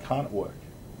 why can't it work?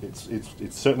 It's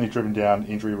certainly driven down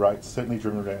injury rates, certainly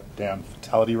driven down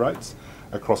fatality rates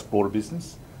across broader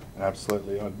business, and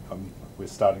absolutely we're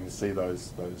starting to see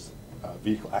those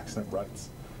vehicle accident rates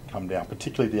come down,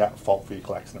 particularly the at-fault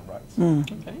vehicle accident rates.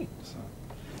 Okay. So.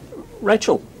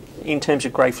 Rachel, in terms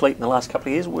of grey fleet in the last couple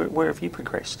of years, where have you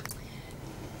progressed?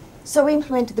 So we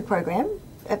implemented the program,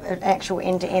 an actual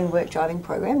end-to-end work driving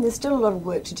program. There's still a lot of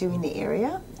work to do in the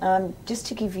area. Just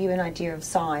to give you an idea of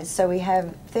size, so we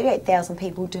have 38,000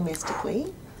 people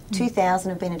domestically,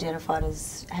 2,000 have been identified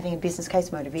as having a business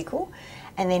case motor vehicle,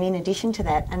 and then in addition to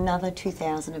that, another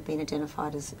 2,000 have been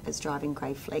identified as driving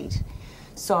grey fleet.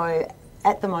 So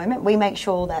at the moment, we make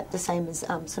sure that, the same as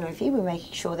Sanofi, we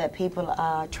make sure that people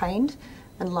are trained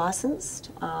and licensed,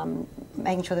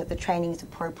 making sure that the training is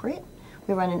appropriate.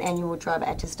 We run an annual driver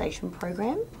attestation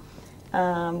program.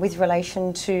 With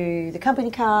relation to the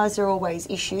company cars, they're always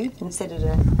issued and set at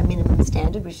a minimum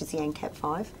standard, which is the ANCAP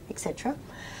 5, etc.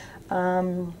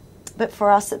 But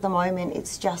for us at the moment,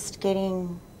 it's just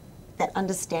getting that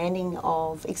understanding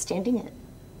of extending it.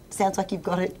 Sounds like you've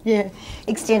got it,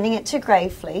 extending it to grey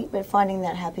fleet, but finding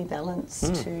that happy balance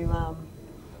to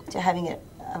having it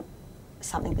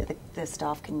something that the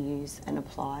staff can use and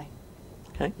apply.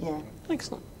 Okay. Yeah.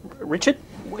 Excellent. Richard,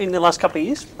 in the last couple of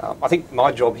years? I think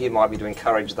my job here might be to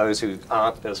encourage those who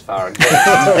aren't as far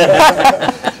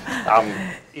advanced.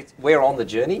 We're on the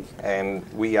journey, and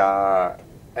we are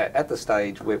at the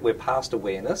stage where we're past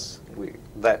awareness.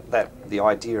 That the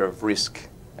idea of risk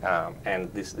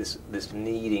and this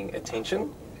needing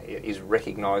attention is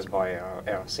recognised by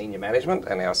our senior management,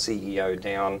 and our CEO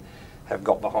down have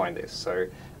got behind this. So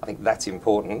I think that's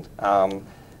important.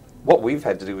 What we've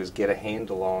had to do is get a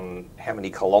handle on how many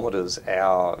kilometres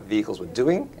our vehicles were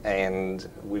doing, and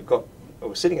we're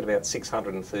sitting at about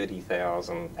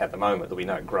 630,000 at the moment that we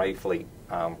know grey fleet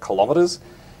kilometres.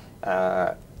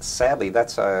 Sadly,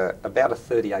 that's about a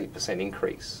 38%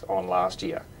 increase on last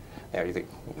year. Now, you think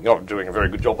you're not doing a very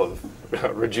good job of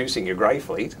reducing your grey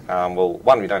fleet. Well,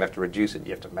 one, we don't have to reduce it,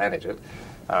 you have to manage it.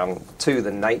 Two,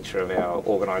 the nature of our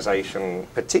organisation,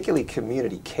 particularly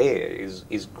community care,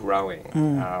 is growing.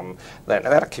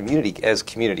 As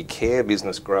community care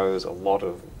business grows, a lot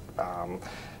of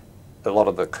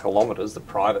the kilometres, the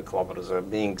private kilometres, are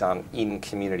being done in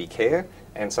community care,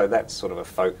 and so that's sort of a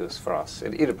focus for us.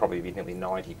 It'd probably be nearly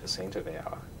 90% of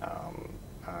our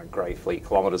grey fleet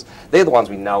kilometres. They're the ones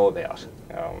we know about.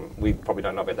 We probably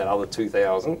don't know about that other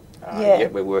 2,000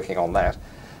 yet. We're working on that.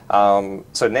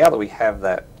 So now that we have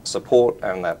that support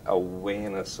and that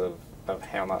awareness of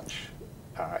how much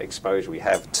exposure we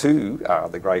have to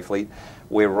the grey fleet,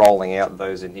 we're rolling out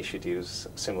those initiatives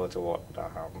similar to what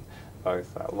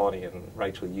both Lonnie and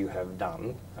Rachel, you have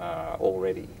done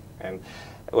already. And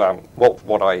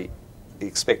what I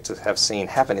expect to have seen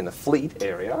happen in the fleet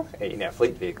area, in our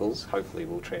fleet vehicles, hopefully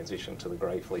we'll transition to the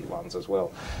grey fleet ones as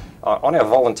well. On our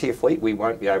volunteer fleet, we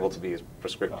won't be able to be as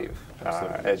prescriptive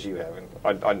as you have.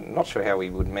 And I'm not sure how we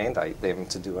would mandate them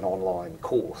to do an online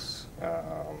course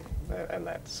and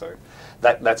that. So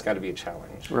that's going to be a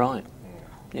challenge. Right.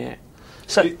 Yeah.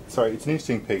 So, sorry, it's an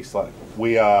interesting piece. Like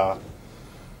we've got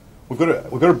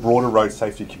a broader road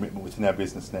safety commitment within our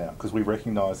business now, because we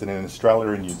recognise that in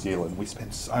Australia and New Zealand we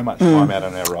spend so much time out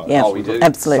on our roads. Yeah, we do.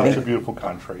 Absolutely. Such a beautiful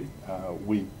country.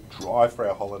 We drive for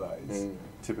our holidays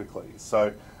typically.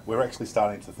 So we're actually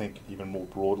starting to think even more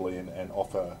broadly and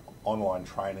offer online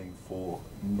training for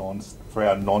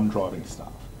our non-driving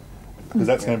staff, because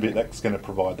that's going to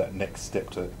provide that next step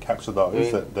to capture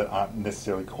those that aren't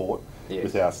necessarily caught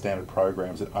with our standard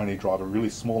programs that only drive a really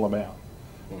small amount.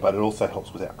 But it also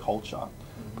helps with our culture,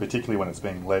 particularly when it's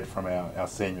being led from our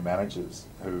senior managers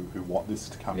who want this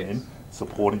to come in,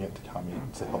 supporting it to come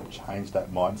in to help change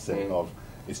that mindset of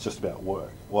it's just about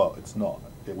work. Well, it's not.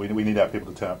 We need our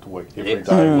people to turn up to work every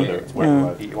day, whether it's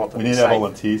work. We need our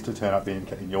volunteers to turn up,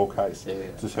 in your case,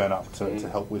 to turn up to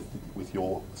help with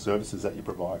your services that you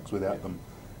provide, because without them,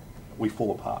 we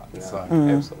fall apart. So,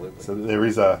 Absolutely. So there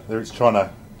is trying to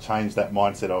change that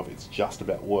mindset of it's just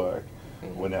about work.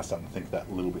 We're now starting to think that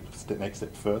a little bit next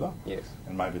step further. Yes.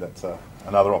 And maybe that's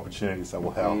another opportunity to say,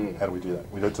 well, how do we do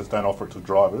that? We just don't offer it to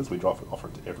drivers, we offer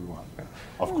it to everyone.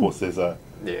 Of course, there's a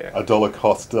dollar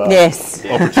cost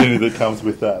opportunity that comes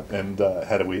with that, and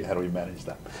how do we manage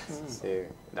that?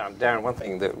 Darren, one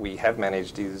thing that we have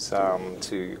managed is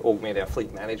to augment our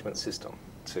fleet management system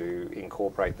to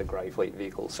incorporate the grey fleet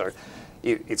vehicles. So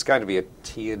it's going to be a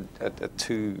tiered, a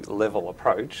two-level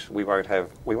approach. We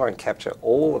won't capture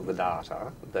all of the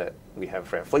data that we have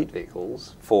for our fleet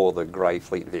vehicles for the grey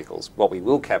fleet vehicles. What we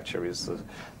will capture is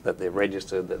that they're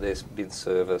registered, that they've been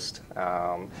serviced,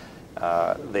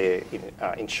 their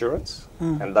insurance,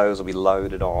 and those will be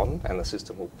loaded on, and the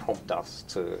system will prompt us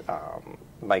to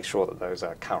make sure that those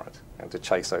are current and to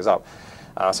chase those up.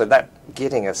 So that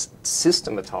getting us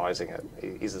systematising it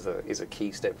is a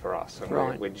key step for us,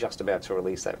 and we're just about to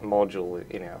release that module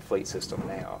in our fleet system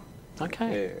now.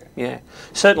 Okay. Yeah.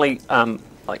 Certainly,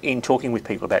 in talking with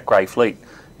people about grey fleet,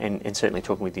 and certainly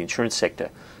talking with the insurance sector,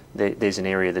 there's an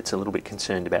area that's a little bit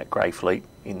concerned about grey fleet,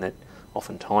 in that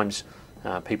oftentimes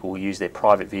people will use their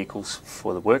private vehicles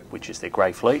for the work, which is their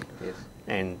grey fleet. Yes.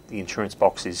 And the insurance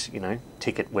box is,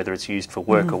 ticket whether it's used for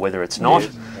work or whether it's not.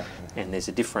 Yes. And there's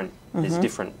a different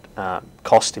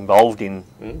cost involved in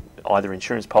either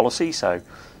insurance policy. So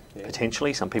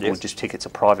potentially some people would just tick it's a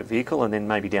private vehicle, and then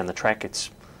maybe down the track it's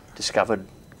discovered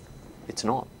it's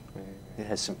not. It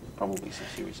has probably some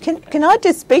serious implications. Can I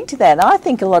just speak to that? I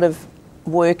think a lot of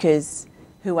workers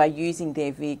who are using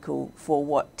their vehicle for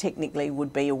what technically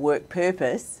would be a work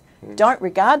purpose don't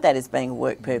regard that as being a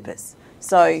work purpose.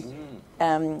 So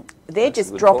they're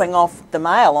just dropping off the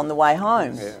mail on the way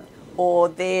home, or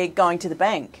they're going to the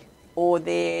bank, or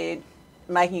they're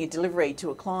making a delivery to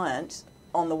a client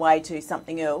on the way to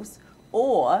something else,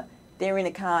 or they're in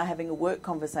a car having a work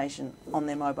conversation on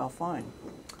their mobile phone.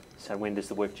 So when does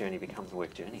the work journey become the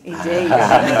work journey? Indeed.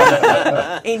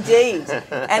 Indeed.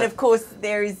 And of course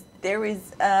there is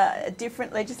a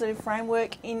different legislative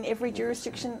framework in every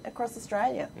jurisdiction across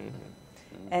Australia.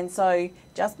 And so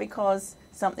just because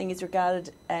something is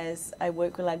regarded as a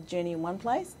work-related journey in one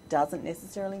place doesn't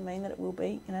necessarily mean that it will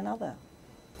be in another.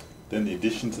 Then the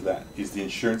addition to that is the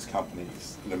insurance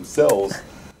companies themselves.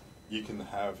 You can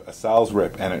have a sales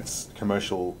rep and it's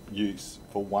commercial use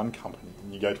for one company,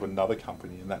 and you go to another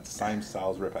company and that same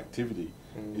sales rep activity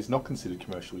is not considered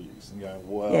commercial use. And you go,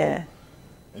 well, Yeah.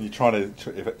 and you're trying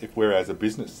to, if we're as a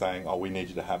business saying, oh, we need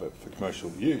you to have it for commercial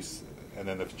use, and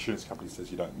then the insurance company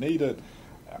says you don't need it,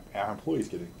 our employees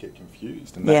get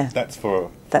confused. And that's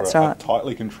for a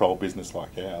tightly controlled business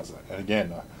like ours. And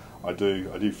again, I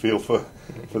do feel for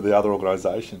the other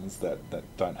organisations that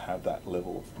don't have that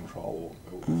level of control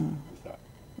with that.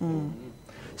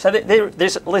 So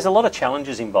there's a lot of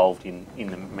challenges involved in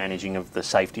the managing of the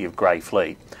safety of grey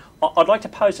fleet. I'd like to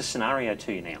pose a scenario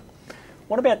to you now.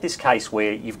 What about this case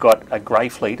where you've got a grey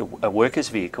fleet, a worker's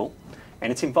vehicle, and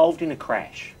it's involved in a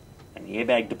crash, and the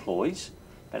airbag deploys,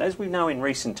 but as we know in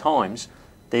recent times,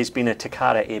 there's been a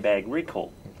Takata airbag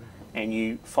recall, and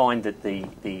you find that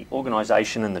the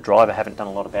organisation and the driver haven't done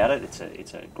a lot about it.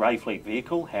 It's a grey fleet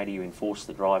vehicle. How do you enforce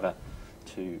the driver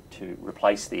to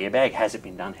replace the airbag? Has it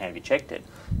been done? Have you checked it?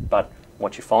 But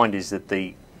what you find is that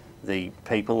the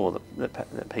people or the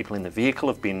people in the vehicle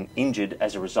have been injured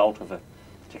as a result of a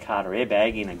Takata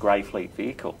airbag in a grey fleet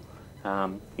vehicle.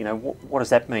 What does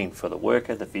that mean for the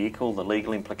worker, the vehicle, the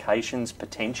legal implications,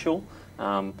 potential?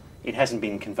 It hasn't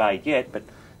been conveyed yet, but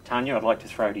Tanya, I'd like to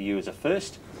throw to you as a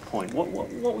first point. What were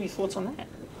your thoughts on that?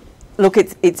 Look,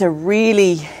 it's a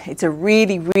really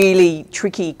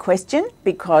tricky question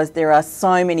because there are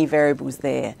so many variables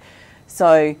there.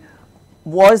 So,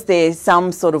 was there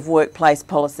some sort of workplace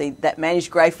policy that managed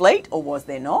grey fleet, or was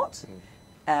there not?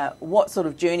 What sort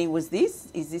of journey was this?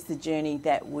 Is this the journey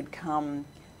that would come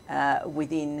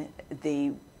within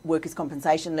the workers'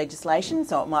 compensation legislation,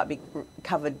 so it might be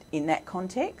covered in that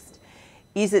context?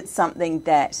 Is it something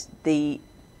that the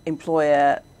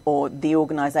employer or the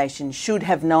organisation should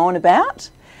have known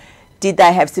about? Did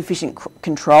they have sufficient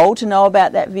control to know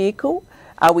about that vehicle?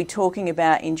 Are we talking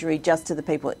about injury just to the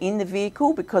people in the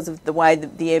vehicle because of the way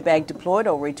that the airbag deployed,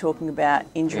 or are we talking about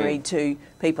injury to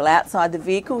people outside the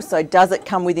vehicle? So does it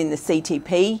come within the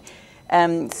CTP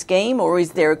scheme, or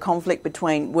is there a conflict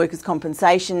between workers'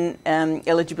 compensation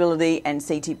eligibility and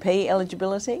CTP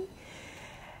eligibility?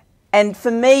 And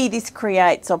for me, this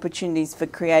creates opportunities for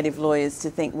creative lawyers to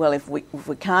think, well, if we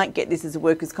can't get this as a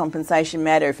workers' compensation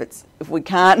matter, if we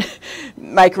can't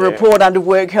make a report under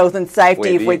work health and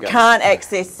safety, if we can't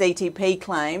access CTP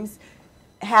claims,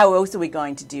 how else are we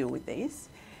going to deal with this?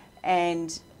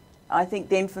 And I think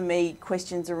then for me,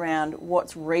 questions around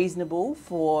what's reasonable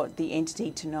for the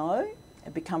entity to know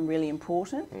become really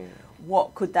important.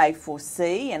 What could they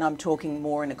foresee? And I'm talking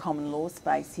more in a common law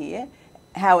space here.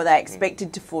 How are they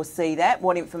expected to foresee that?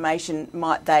 What information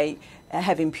might they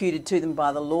have imputed to them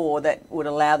by the law that would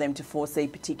allow them to foresee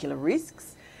particular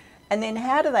risks? And then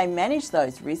how do they manage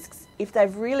those risks if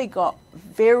they've really got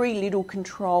very little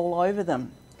control over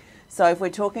them? So if we're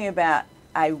talking about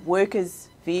a worker's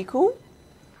vehicle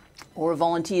or a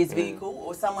volunteer's vehicle,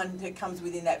 or someone who comes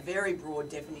within that very broad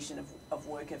definition of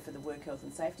worker for the Work Health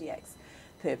and Safety Act's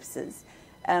purposes,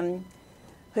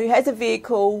 who has a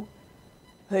vehicle,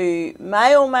 who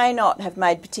may or may not have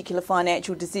made particular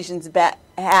financial decisions about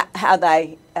how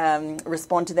they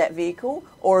respond to that vehicle,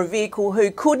 or a vehicle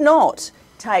who could not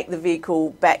take the vehicle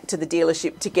back to the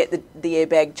dealership to get the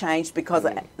airbag changed because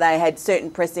they had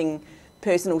certain pressing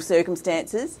personal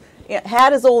circumstances. How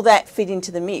does all that fit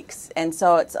into the mix? And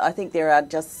so I think there are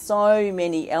just so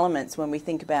many elements when we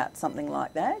think about something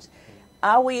like that.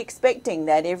 Are we expecting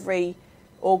that every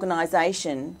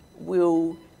organisation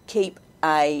will keep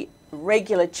a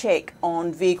regular check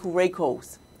on vehicle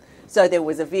recalls? So there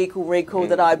was a vehicle recall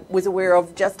that I was aware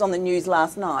of just on the news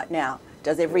last night. Now,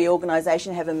 does every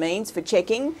organisation have a means for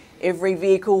checking every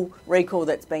vehicle recall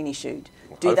that's been issued?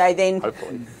 Do they then?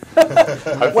 Hopefully.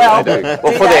 Well, they do.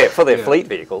 Well, for their fleet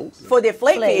vehicles. For their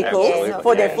fleet vehicles. Absolutely.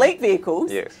 For their fleet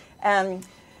vehicles. Yes.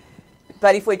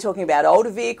 But if we're talking about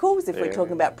older vehicles, if we're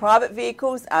talking about private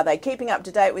vehicles, are they keeping up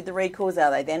to date with the recalls?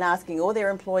 Are they then asking all their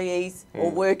employees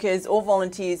or workers or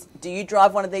volunteers, do you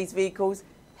drive one of these vehicles?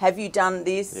 Have you done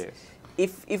this?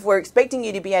 Yes. If we're expecting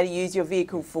you to be able to use your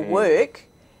vehicle for work,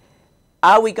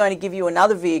 are we going to give you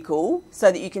another vehicle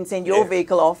so that you can send your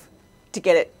vehicle off to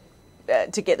get it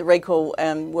to get the recall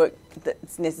work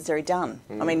that's necessary done?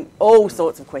 I mean, all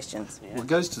sorts of questions. Well, it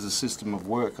goes to the system of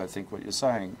work, I think, what you're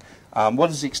saying. What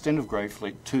is the extent of grey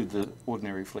fleet to the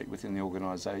ordinary fleet within the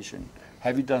organisation?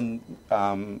 Have you done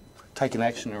taken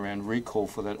action around recall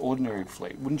for that ordinary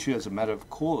fleet? Wouldn't you, as a matter of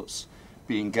course,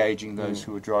 be engaging those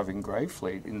who are driving grey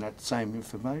fleet in that same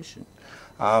information?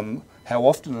 How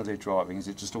often are they driving? Is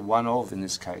it just a one-off in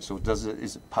this case, or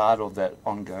is it part of that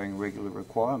ongoing regular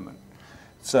requirement?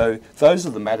 So those are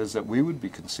the matters that we would be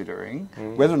considering,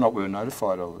 whether or not we were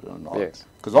notified of it or not. Yes.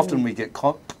 Because often we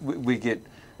get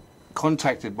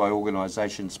contacted by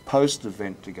organisations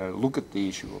post-event to go look at the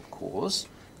issue, of course,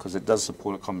 because it does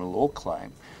support a common law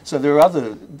claim. So there are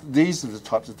these are the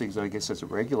types of things that I guess as a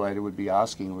regulator would be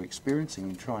asking or experiencing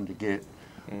and trying to get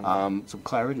some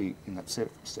clarity in that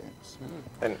circumstance.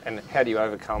 And how do you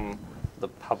overcome the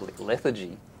public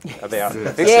lethargy about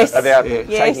Yes. about Yes.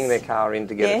 taking their car in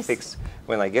to get it Yes. fixed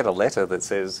when they get a letter that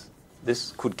says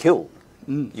this could kill?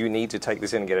 You need to take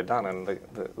this in and get it done, and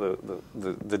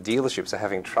the dealerships are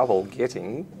having trouble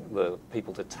getting the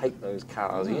people to take those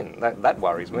cars in. That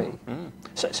worries me.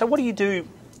 So what do you do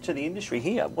to the industry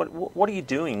here? What are you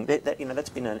doing? That's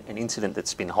been an incident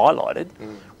that's been highlighted.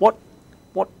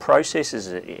 What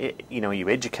processes are you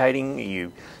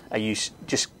educating? Are you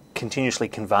just continuously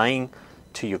conveying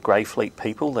to your grey fleet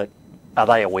people that are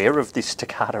they aware of this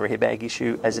Takata airbag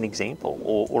issue as an example,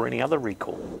 or any other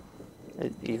recall?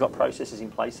 You got processes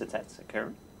in place that's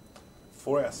occurring?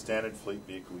 For our standard fleet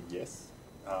vehicle, yes.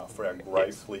 For our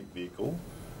grey fleet vehicle,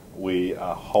 we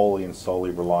are wholly and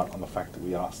solely reliant on the fact that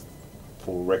we ask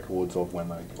for records of when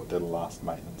they did the last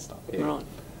maintenance stuff. Right.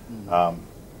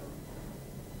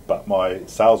 But my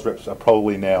sales reps are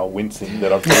probably now wincing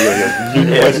that I've probably got a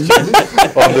new question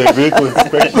on their vehicle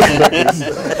inspection records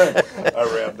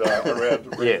around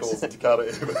recalls and Takata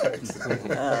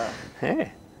airbags. Yeah.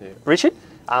 Richard?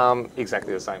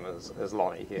 Exactly the same as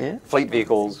Lonnie here. Yeah. Fleet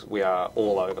vehicles, we are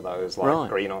all over those like Right.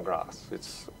 green on grass.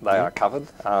 They are covered,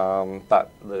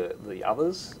 but the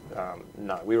others,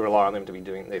 no. We rely on them to be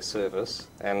doing their service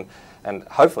and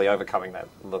hopefully overcoming that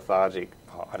lethargic,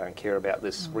 I don't care about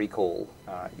this recall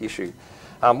issue.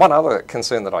 One other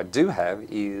concern that I do have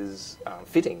is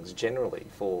fittings generally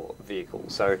for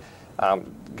vehicles. So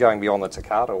going beyond the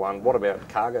Takata one, what about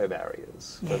cargo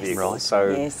barriers for vehicles? Right. So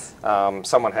Yes.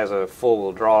 someone has a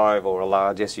four-wheel drive or a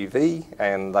large SUV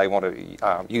and they want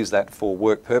to use that for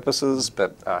work purposes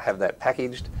but have that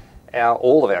packaged.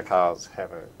 All of our cars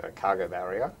have a cargo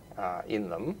barrier in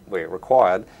them where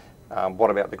required. What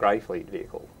about the grey fleet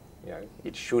vehicle?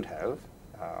 It should have.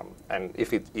 And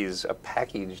if it is a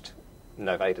packaged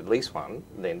novated lease one,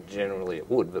 then generally it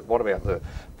would. But what about the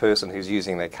person who's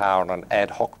using their car on an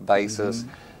ad hoc basis,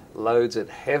 loads it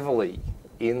heavily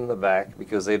in the back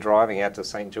because they're driving out to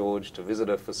St George to visit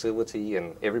a facility,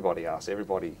 and everybody asks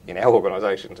everybody in our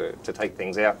organisation to take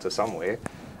things out to somewhere.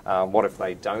 What if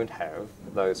they don't have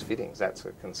those fittings? That's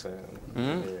a concern.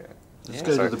 Let's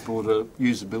go to the broader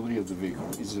usability of the vehicle.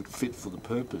 Is it fit for the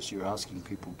purpose you're asking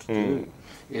people to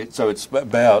do? So it's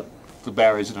about the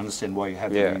barriers and understand why you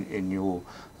have them in your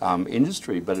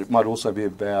industry, but it might also be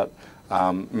about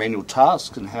manual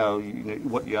tasks and how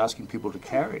what you're asking people to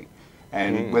carry,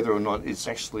 and whether or not it's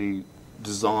actually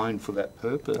designed for that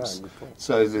purpose.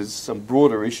 So there's some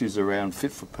broader issues around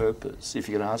fit for purpose. If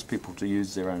you're going to ask people to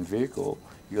use their own vehicle,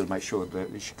 you've got to make sure that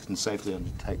you can safely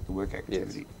undertake the work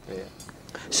activity. Yeah.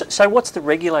 So what's the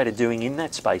regulator doing in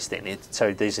that space then?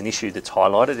 So there's an issue that's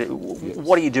highlighted.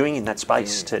 What are you doing in that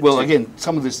space? Again,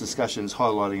 some of this discussion is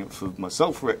highlighting it for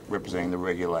myself representing the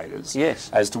regulators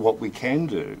as to what we can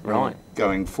do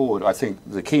going forward. I think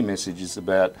the key message is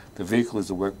about the vehicle is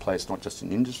a workplace, not just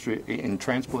in industry. In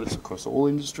transport, it's across all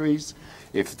industries.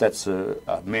 If that's a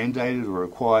mandated or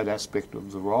required aspect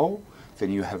of the role,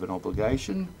 then you have an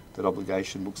obligation. That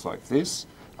obligation looks like this.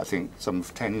 I think some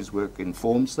of Tanya's work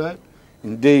informs that.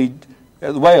 Indeed,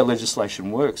 the way our legislation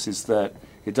works is that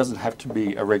it doesn't have to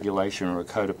be a regulation or a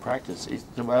code of practice. It's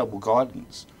available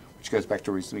guidance, which goes back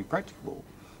to reasonably practicable.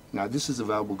 Now, this is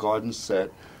available guidance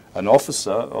that an officer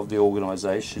of the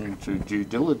organisation through due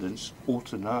diligence ought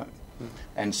to know.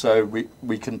 And so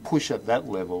we can push at that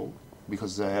level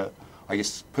because they're, I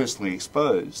guess, personally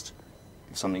exposed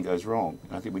if something goes wrong.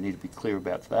 And I think we need to be clear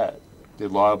about that. They're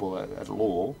liable at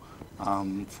law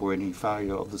for any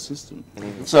failure of the system.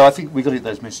 So I think we've got to get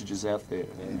those messages out there,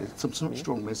 and some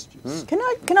strong messages. Can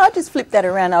I just flip that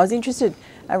around? I was interested,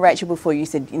 Rachel, before you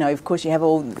said, of course you have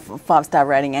all 5-star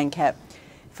rating ANCAP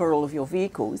for all of your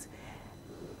vehicles.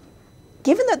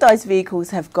 Given that those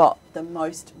vehicles have got the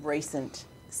most recent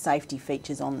safety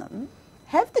features on them,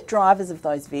 have the drivers of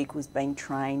those vehicles been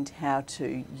trained how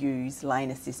to use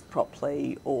lane assist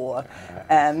properly, or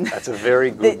that's a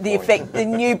very good point. the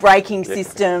new braking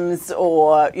systems,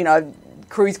 or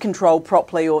cruise control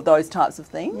properly or those types of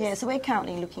things? Yeah, so we're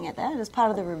currently looking at that. As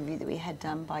part of the review that we had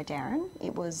done by Darren,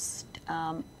 it was,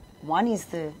 one, is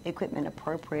the equipment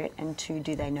appropriate, and two,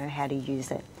 do they know how to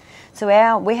use it? So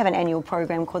we have an annual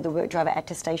program called the Work Driver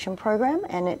Attestation Program,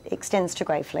 and it extends to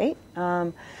Grey Fleet.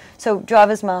 So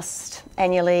drivers must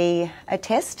annually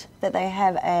attest that they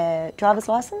have a driver's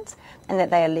licence and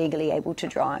that they are legally able to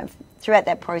drive. Throughout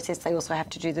that process, they also have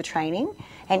to do the training,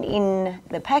 and in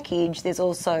the package, there's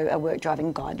also a work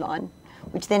driving guideline,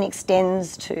 which then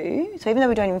extends to, so even though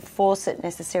we don't enforce it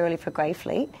necessarily for Grey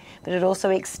Fleet, but it also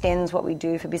extends what we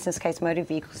do for business case motor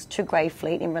vehicles to Grey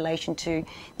Fleet in relation to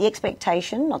the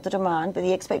expectation, not the demand, but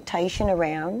the expectation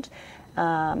around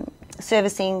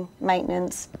servicing,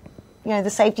 maintenance, the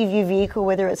safety of your vehicle,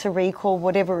 whether it's a recall,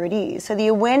 whatever it is. So the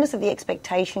awareness of the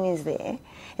expectation is there.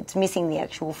 It's missing the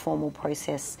actual formal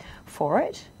process for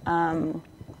it.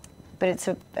 But it's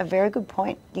a very good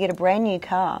point. You get a brand new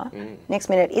car, next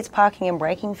minute it's parking and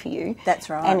braking for you. That's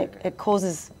right. And it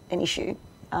causes an issue.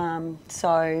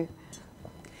 So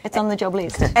it's on the job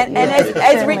list. And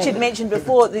as Richard mentioned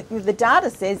before, the data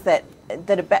says that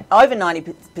about over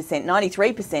 90%,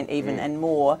 93% even and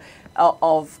more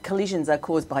of collisions are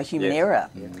caused by human error.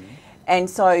 Yeah. And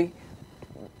so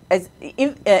as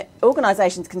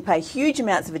organisations can pay huge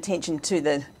amounts of attention to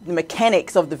the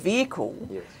mechanics of the vehicle,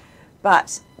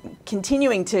 but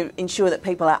continuing to ensure that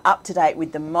people are up to date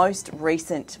with the most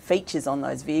recent features on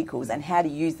those vehicles and how to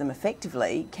use them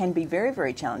effectively can be very,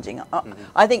 very challenging.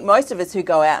 I think most of us who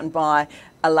go out and buy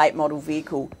a late model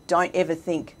vehicle don't ever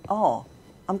think,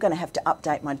 I'm going to have to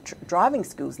update my driving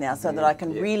skills now so that I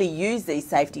can really use these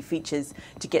safety features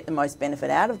to get the most benefit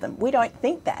out of them. We don't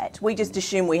think that. We just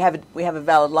assume we have a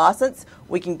valid licence,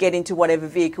 we can get into whatever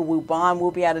vehicle we'll buy and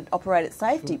we'll be able to operate at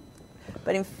safety.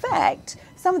 But in fact,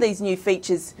 some of these new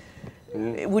features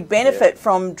would benefit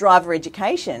from driver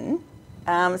education.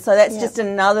 So that's just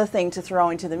another thing to throw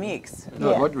into the mix.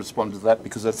 No, I'd like to respond to that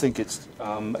because I think it's,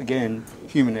 again,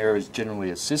 human error is generally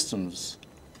a systems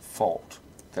fault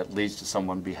that leads to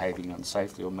someone behaving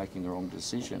unsafely or making the wrong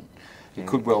decision. It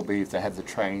could well be if they have the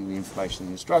training, the information,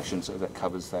 the instruction, so that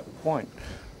covers that point.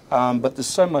 But there's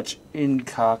so much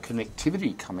in-car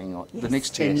connectivity coming on. The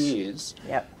next 10 years,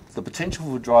 the potential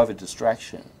for driver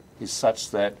distraction is such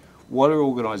that what are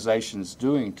organisations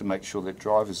doing to make sure that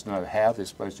drivers know how they're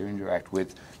supposed to interact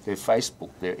with their Facebook,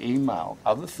 their email,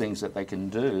 other things that they can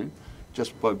do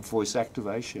just by voice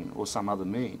activation or some other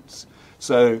means.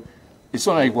 So it's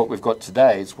not only what we've got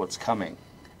today, it's what's coming.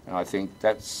 And I think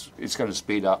it's going to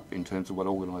speed up in terms of what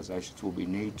organisations will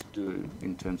need to do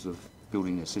in terms of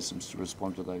building their systems to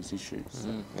respond to those issues.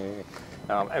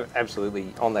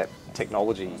 Absolutely. On that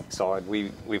technology side,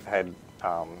 we've had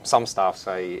some staff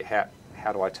say,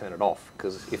 how do I turn it off?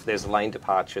 Because if there's a lane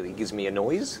departure, it gives me a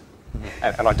noise,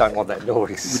 and I don't want that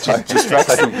noise. Which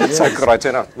distracts them. So could I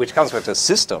turn off? Which comes back to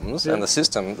systems, and the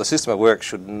system of work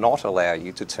should not allow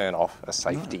you to turn off a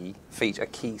safety feature, a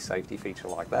key safety feature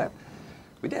like that.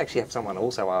 We did actually have someone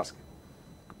also ask,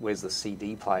 where's the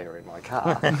CD player in my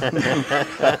car?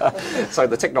 So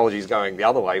the technology is going the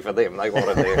other way for them. They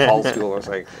wanted their old school or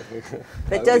something.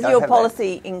 But does your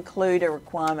policy include a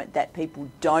requirement that people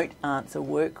don't answer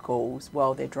work calls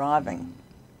while they're driving?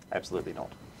 Absolutely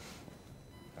not.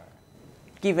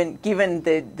 Given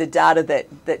the data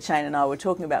that Shane and I were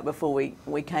talking about before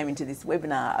we came into this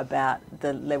webinar about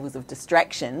the levels of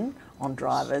distraction on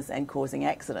drivers and causing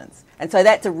accidents. And so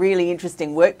that's a really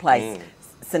interesting workplace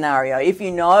scenario. If you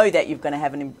know that you're going to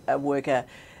have a worker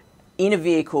in a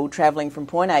vehicle travelling from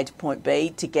point A to point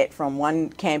B to get from one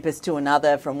campus to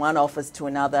another, from one office to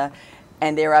another,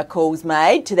 and there are calls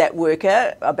made to that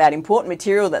worker about important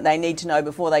material that they need to know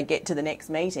before they get to the next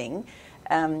meeting,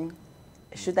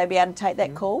 should they be able to take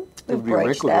that call? We've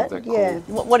breached that. Yeah.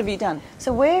 What have you done?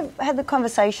 So we've had the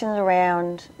conversations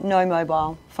around no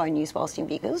mobile phone use whilst in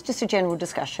vehicles, just a general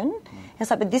discussion. It's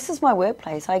like, but this is my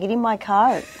workplace. I get in my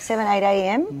car at 7, 8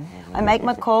 a.m. I make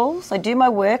my calls, I do my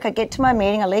work, I get to my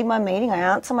meeting, I leave my meeting, I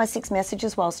answer my 6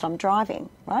 messages whilst I'm driving,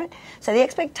 right? So the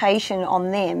expectation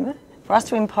on them for us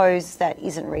to impose that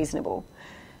isn't reasonable.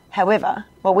 However,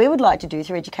 what we would like to do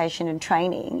through education and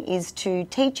training is to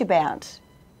teach about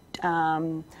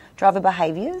driver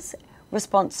behaviours,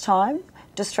 response time,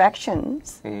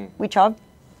 distractions, which I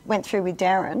went through with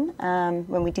Darren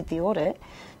when we did the audit,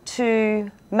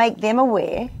 to make them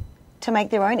aware, to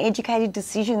make their own educated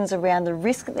decisions around the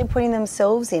risk that they're putting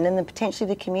themselves in and then potentially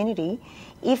the community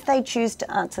if they choose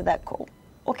to answer that call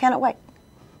or cannot wait.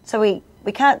 So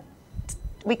we can't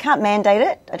mandate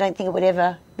it. I don't think it would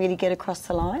ever really get across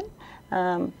the line,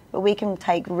 but we can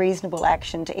take reasonable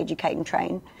action to educate and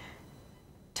train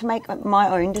to make my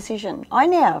own decision. I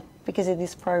now because of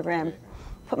this program.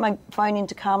 Put my phone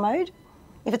into car mode.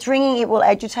 If it's ringing, it will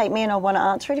agitate me and I want to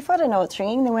answer it. If I don't know it's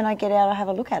ringing, then when I get out, I have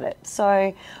a look at it.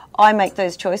 So I make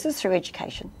those choices through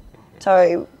education.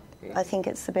 So I think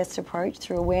it's the best approach,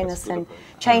 through awareness and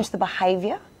change the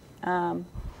behaviour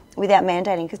without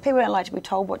mandating, because people don't like to be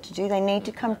told what to do. They need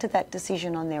to come to that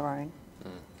decision on their own.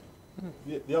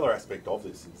 The other aspect of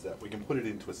this is that we can put it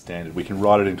into a standard. We can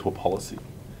write it into a policy.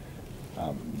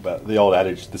 But the old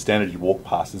adage, the standard you walk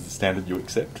past is the standard you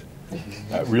accept.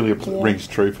 Really rings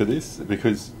true for this,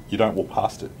 because you don't walk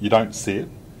past it. You don't see it.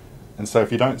 And so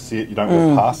if you don't see it, you don't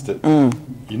walk past it.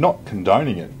 You're not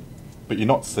condoning it, but you're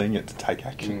not seeing it to take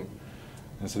action.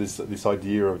 And so this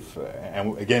idea of,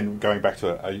 and again, going back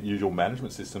to a usual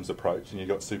management systems approach, and you've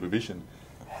got supervision,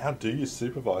 how do you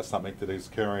supervise something that is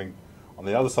occurring on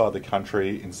the other side of the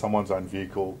country in someone's own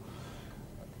vehicle?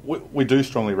 We do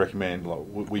strongly recommend, like,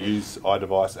 we use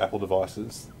iDevice, Apple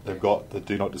devices. They've got the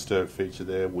Do Not Disturb feature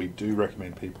there. We do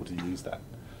recommend people to use that.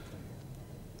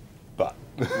 But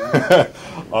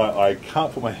I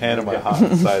can't put my hand on my heart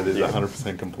and say there's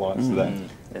 100% compliance to that.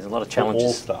 There's a lot of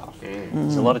challenges. For all staff.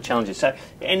 There's a lot of challenges. So,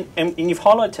 and you've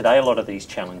highlighted today a lot of these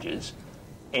challenges,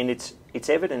 and it's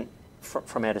evident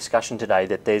from our discussion today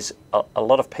that there's a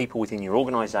lot of people within your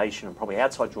organisation and probably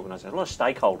outside your organisation, a lot of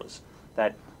stakeholders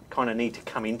that kind of need to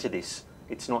come into this.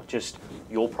 It's not just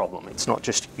your problem. It's not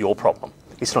just your problem.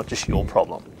 It's not just your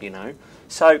problem, you know.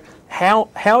 So how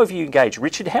have you engaged,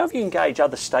 Richard, how have you engaged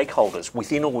other stakeholders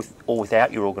within or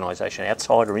without your organisation,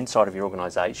 outside or inside of your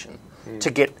organisation, to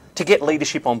get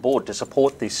leadership on board to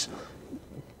support this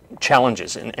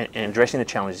challenges and addressing the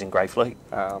challenges in Grey Fleet?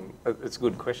 It's a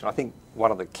good question. I think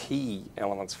one of the key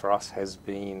elements for us has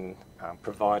been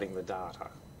providing the data.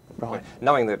 Right.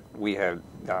 Knowing that we had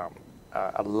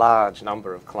a large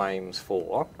number of claims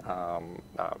for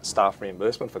staff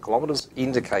reimbursement for kilometres,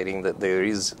 indicating that there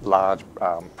is large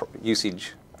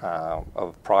usage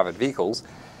of private vehicles.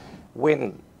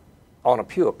 When on a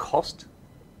pure cost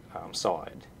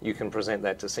side, you can present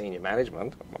that to senior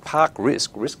management. Park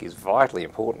risk is vitally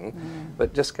important,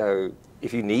 but just go,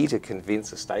 if you need to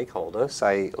convince a stakeholder,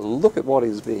 say, look at what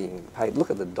is being paid, look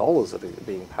at the dollars that are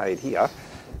being paid here,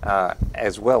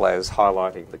 as well as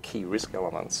highlighting the key risk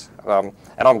elements. And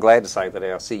I'm glad to say that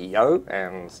our CEO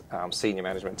and senior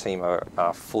management team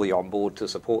are fully on board to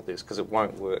support this, because it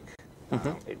won't work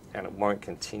and it won't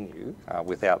continue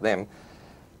without them.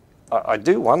 I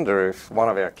do wonder if one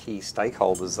of our key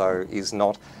stakeholders, though, is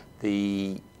not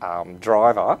the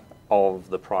driver of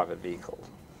the private vehicle.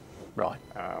 Right.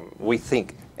 We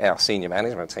think our senior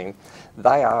management team,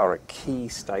 they are a key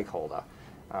stakeholder.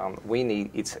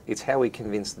 It's how we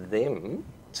convince them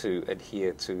to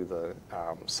adhere to the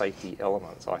safety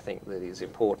elements, I think, that is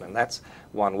important, and that's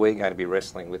one we're going to be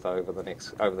wrestling with over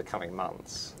the coming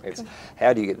months. It's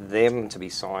how do you get them to be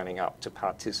signing up to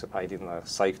participate in the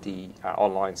safety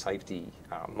online safety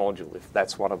module, if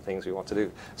that's one of the things we want to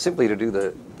do. Simply to do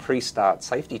the pre-start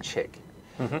safety check.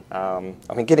 I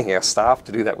mean, getting our staff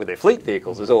to do that with their fleet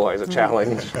vehicles is always a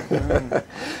challenge.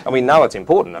 And we know it's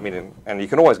important. I mean, and you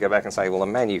can always go back and say, well, the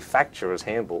manufacturer's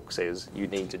handbook says you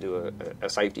need to do a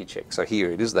safety check. So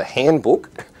here it is, the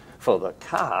handbook for the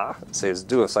car says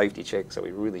do a safety check, so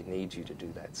we really need you to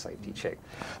do that safety check.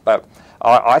 But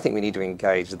I think we need to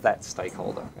engage that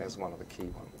stakeholder as one of the key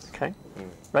ones. Okay.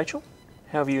 Rachel,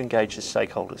 how have you engaged the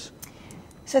stakeholders?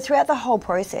 So throughout the whole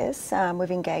process,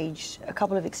 we've engaged a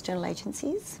couple of external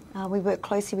agencies. We work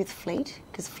closely with Fleet,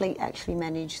 because Fleet actually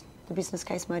manage the business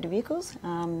case motor vehicles,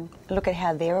 look at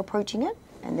how they're approaching it,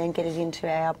 and then get it into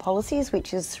our policies,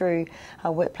 which is through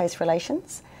our workplace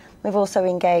relations. We've also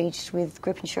engaged with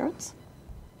group insurance,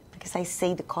 because they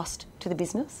see the cost to the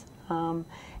business, and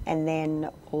then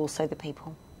also the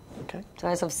people. Okay. So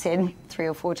as I've said 3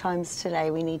 or 4 times today,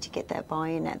 we need to get that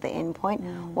buy-in at the end point,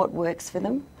 what works for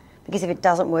them. Because if it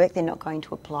doesn't work, they're not going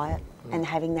to apply it. And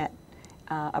having that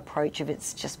approach of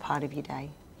it's just part of your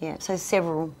day. Yeah, so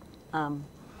several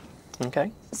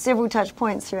touch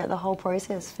points throughout the whole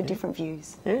process for different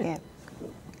views. Yeah.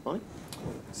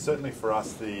 Certainly for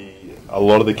us, a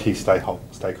lot of the key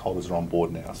stakeholders are on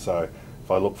board now. So if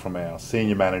I look from our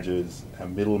senior managers, our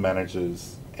middle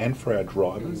managers, and for our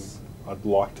drivers, I'd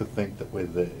like to think that we're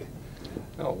there.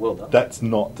 Oh, well done. That's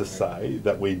not to say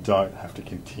that we don't have to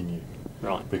continue.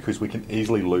 Right. Because we can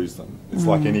easily lose them. It's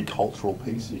like any cultural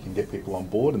piece, you can get people on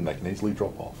board and they can easily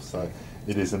drop off. So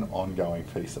it is an ongoing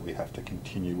piece that we have to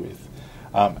continue with.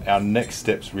 Our next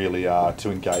steps really are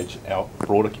to engage our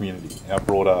broader community, our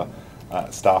broader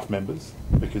staff members,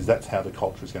 because that's how the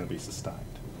culture is going to be sustained.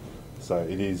 So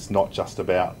it is not just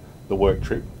about the work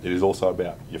trip, it is also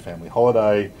about your family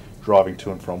holiday, driving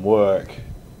to and from work,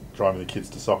 driving the kids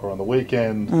to soccer on the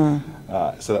weekend,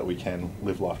 so that we can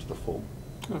live life to the full.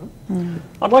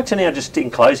 I'd like to now, just in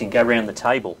closing, go around the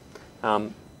table.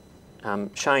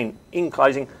 Shane, in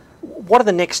closing, what are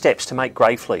the next steps to make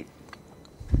Greyfleet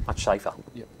much safer?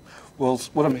 Yep. Well,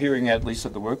 what I'm hearing, at least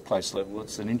at the workplace level,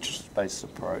 it's an interest-based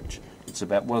approach. It's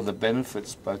about what are the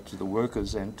benefits both to the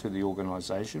workers and to the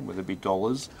organisation, whether it be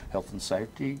dollars, health and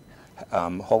safety,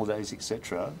 holidays,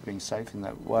 etc., being safe in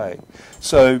that way.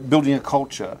 So building a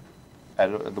culture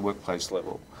at the workplace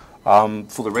level.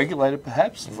 For the regulator,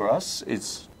 perhaps, for us,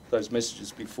 it's those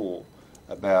messages before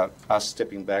about us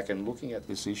stepping back and looking at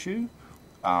this issue.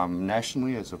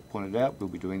 Nationally, as I've pointed out, we'll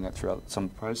be doing that throughout some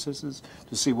processes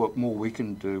to see what more we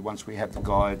can do once we have the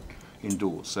guide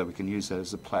endorsed, so we can use that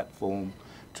as a platform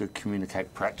to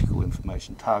communicate practical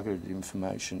information, targeted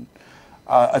information.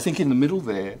 I think in the middle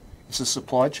there, it's a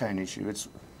supply chain issue. It's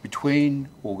between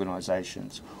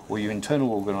organisations or your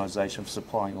internal organisation for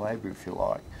supplying labour, if you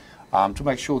like, to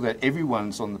make sure that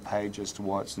everyone's on the page as to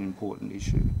why it's an important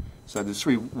issue. So there's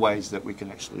 3 ways that we can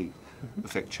actually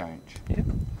affect change. Yeah.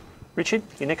 Richard,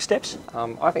 your next steps?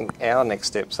 I think our next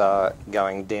steps are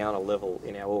going down a level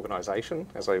in our organisation.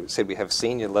 As I said, we have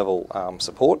senior level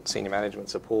support, senior management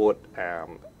support,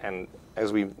 and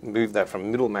as we move that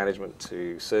from middle management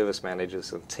to service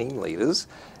managers and team leaders,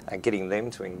 getting them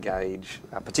to engage,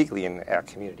 particularly in our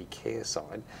community care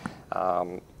side,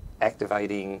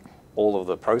 activating all of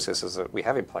the processes that we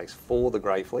have in place for the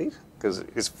Greyfleet, because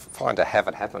it's fine to have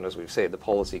it happen, as we've said, the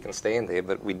policy can stand there,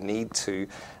 but we need to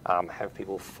have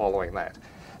people following that.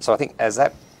 So I think as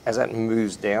that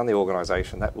moves down the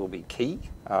organisation, that will be key.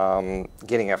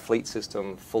 Getting our fleet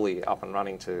system fully up and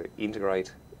running to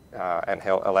integrate and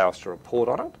allow us to report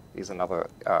on it is another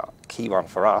key one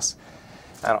for us.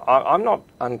 And I'm not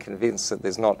unconvinced that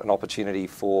there's not an opportunity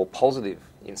for positive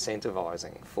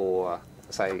incentivising for,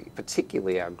 say,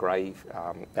 particularly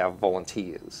our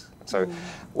volunteers. So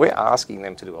we're asking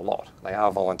them to do a lot. They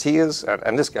are volunteers,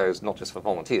 and this goes not just for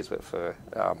volunteers, but for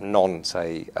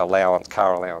non-say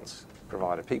car allowance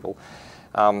provided people.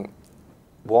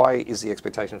 Why is the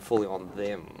expectation fully on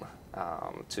them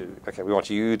okay, we want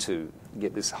you to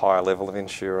get this higher level of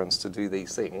insurance to do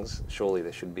these things? Surely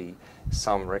there should be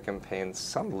some recompense,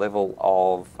 some level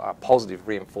of positive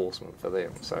reinforcement for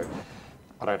them. So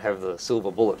I don't have the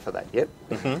silver bullet for that yet,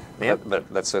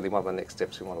 but that's certainly one of the next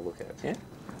steps we want to look at. Yeah.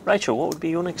 Rachel, what would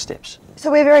be your next steps? So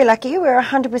we're very lucky. We're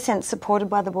 100% supported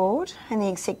by the board and the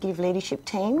executive leadership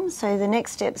team. So the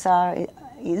next steps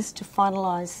is to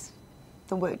finalise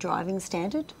the work driving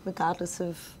standard, regardless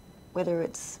of whether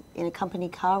it's in a company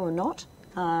car or not.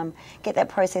 Get that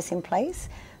process in place.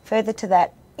 Further to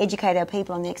that, educate our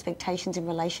people on the expectations in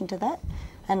relation to that.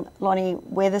 And Lonnie,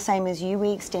 we're the same as you.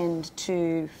 We extend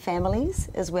to families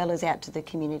as well as out to the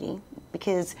community,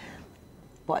 because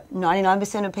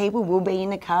 99% of people will be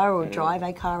in a car or drive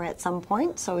a car at some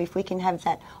point. So if we can have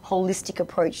that holistic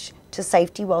approach to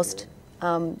safety whilst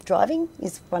driving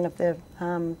is one of the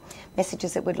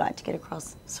messages that we'd like to get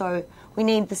across. So we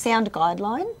need the sound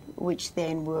guideline, which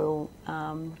then will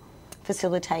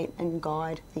facilitate and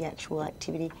guide the actual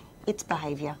activity. It's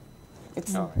behaviour.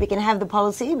 We can have the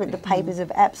policy, but the paper's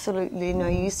of absolutely no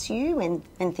use to you when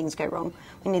things go wrong.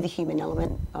 We need the human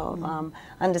element of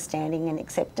understanding and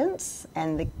acceptance,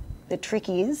 and the trick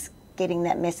is getting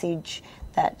that message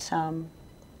that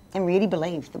and really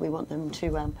believe that we want them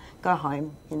to go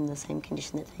home in the same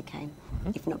condition that they came,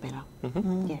 if not better.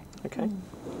 Yeah. Okay.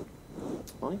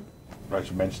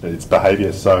 Rachel mentioned it, it's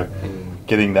behaviour, so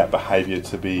getting that behaviour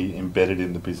to be embedded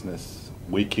in the business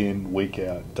week in, week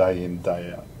out, day in,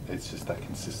 day out. It's just that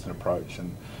consistent approach,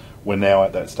 and we're now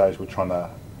at that stage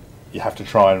you have to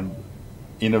try and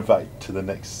innovate to the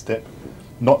next step,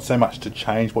 not so much to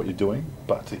change what you're doing,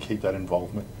 but to keep that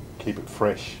involvement, keep it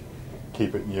fresh,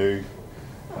 keep it new,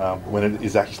 when it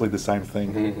is actually the same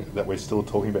thing that we're still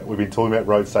talking about. We've been talking about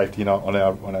road safety on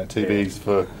our TVs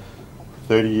for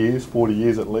 30 years, 40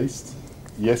 years at least.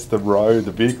 Yes, the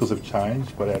vehicles have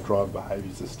changed, but our driver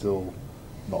behaviours are still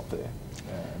not there.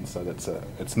 And so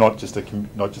it's not just a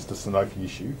Sanofi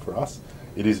issue for us.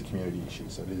 It is a community issue.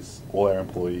 So it is all our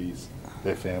employees,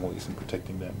 their families, and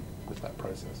protecting them with that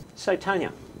process. So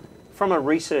Tanya, from a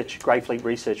Greyfleet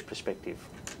research perspective,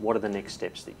 what are the next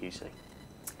steps that you see?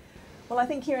 Well, I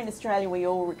think here in Australia we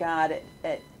all regard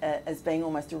it as being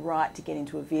almost a right to get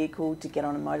into a vehicle, to get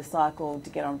on a motorcycle, to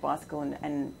get on a bicycle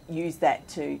and use that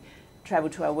to travel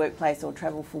to our workplace or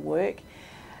travel for work.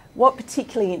 What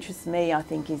particularly interests me, I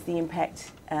think, is the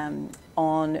impact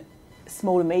on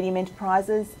small to medium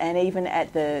enterprises, and even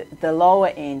at the lower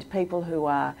end, people who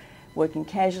are working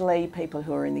casually, people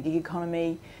who are in the gig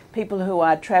economy, people who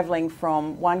are travelling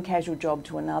from one casual job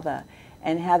to another,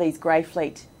 and how these grey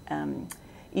fleet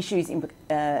issues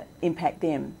impact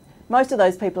them. Most of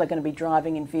those people are going to be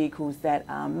driving in vehicles that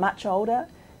are much older.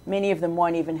 Many of them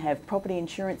won't even have property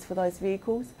insurance for those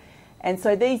vehicles. And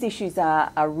so these issues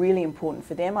are really important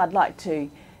for them. I'd like to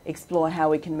explore how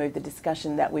we can move the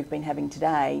discussion that we've been having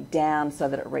today down so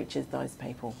that it reaches those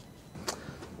people.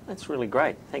 That's really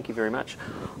great. Thank you very much.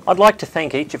 I'd like to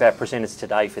thank each of our presenters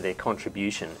today for their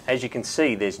contribution. As you can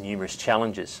see, there's numerous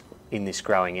challenges in this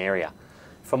growing area.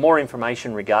 For more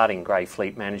information regarding grey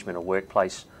fleet management or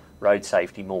workplace road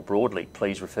safety more broadly,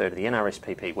 please refer to the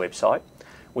NRSPP website.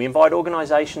 We invite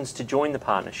organisations to join the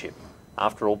partnership.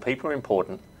 After all, people are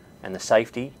important, and the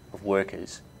safety of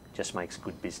workers just makes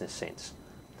good business sense.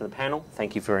 To the panel,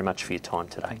 thank you very much for your time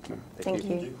today. Thank you. Thank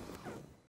you.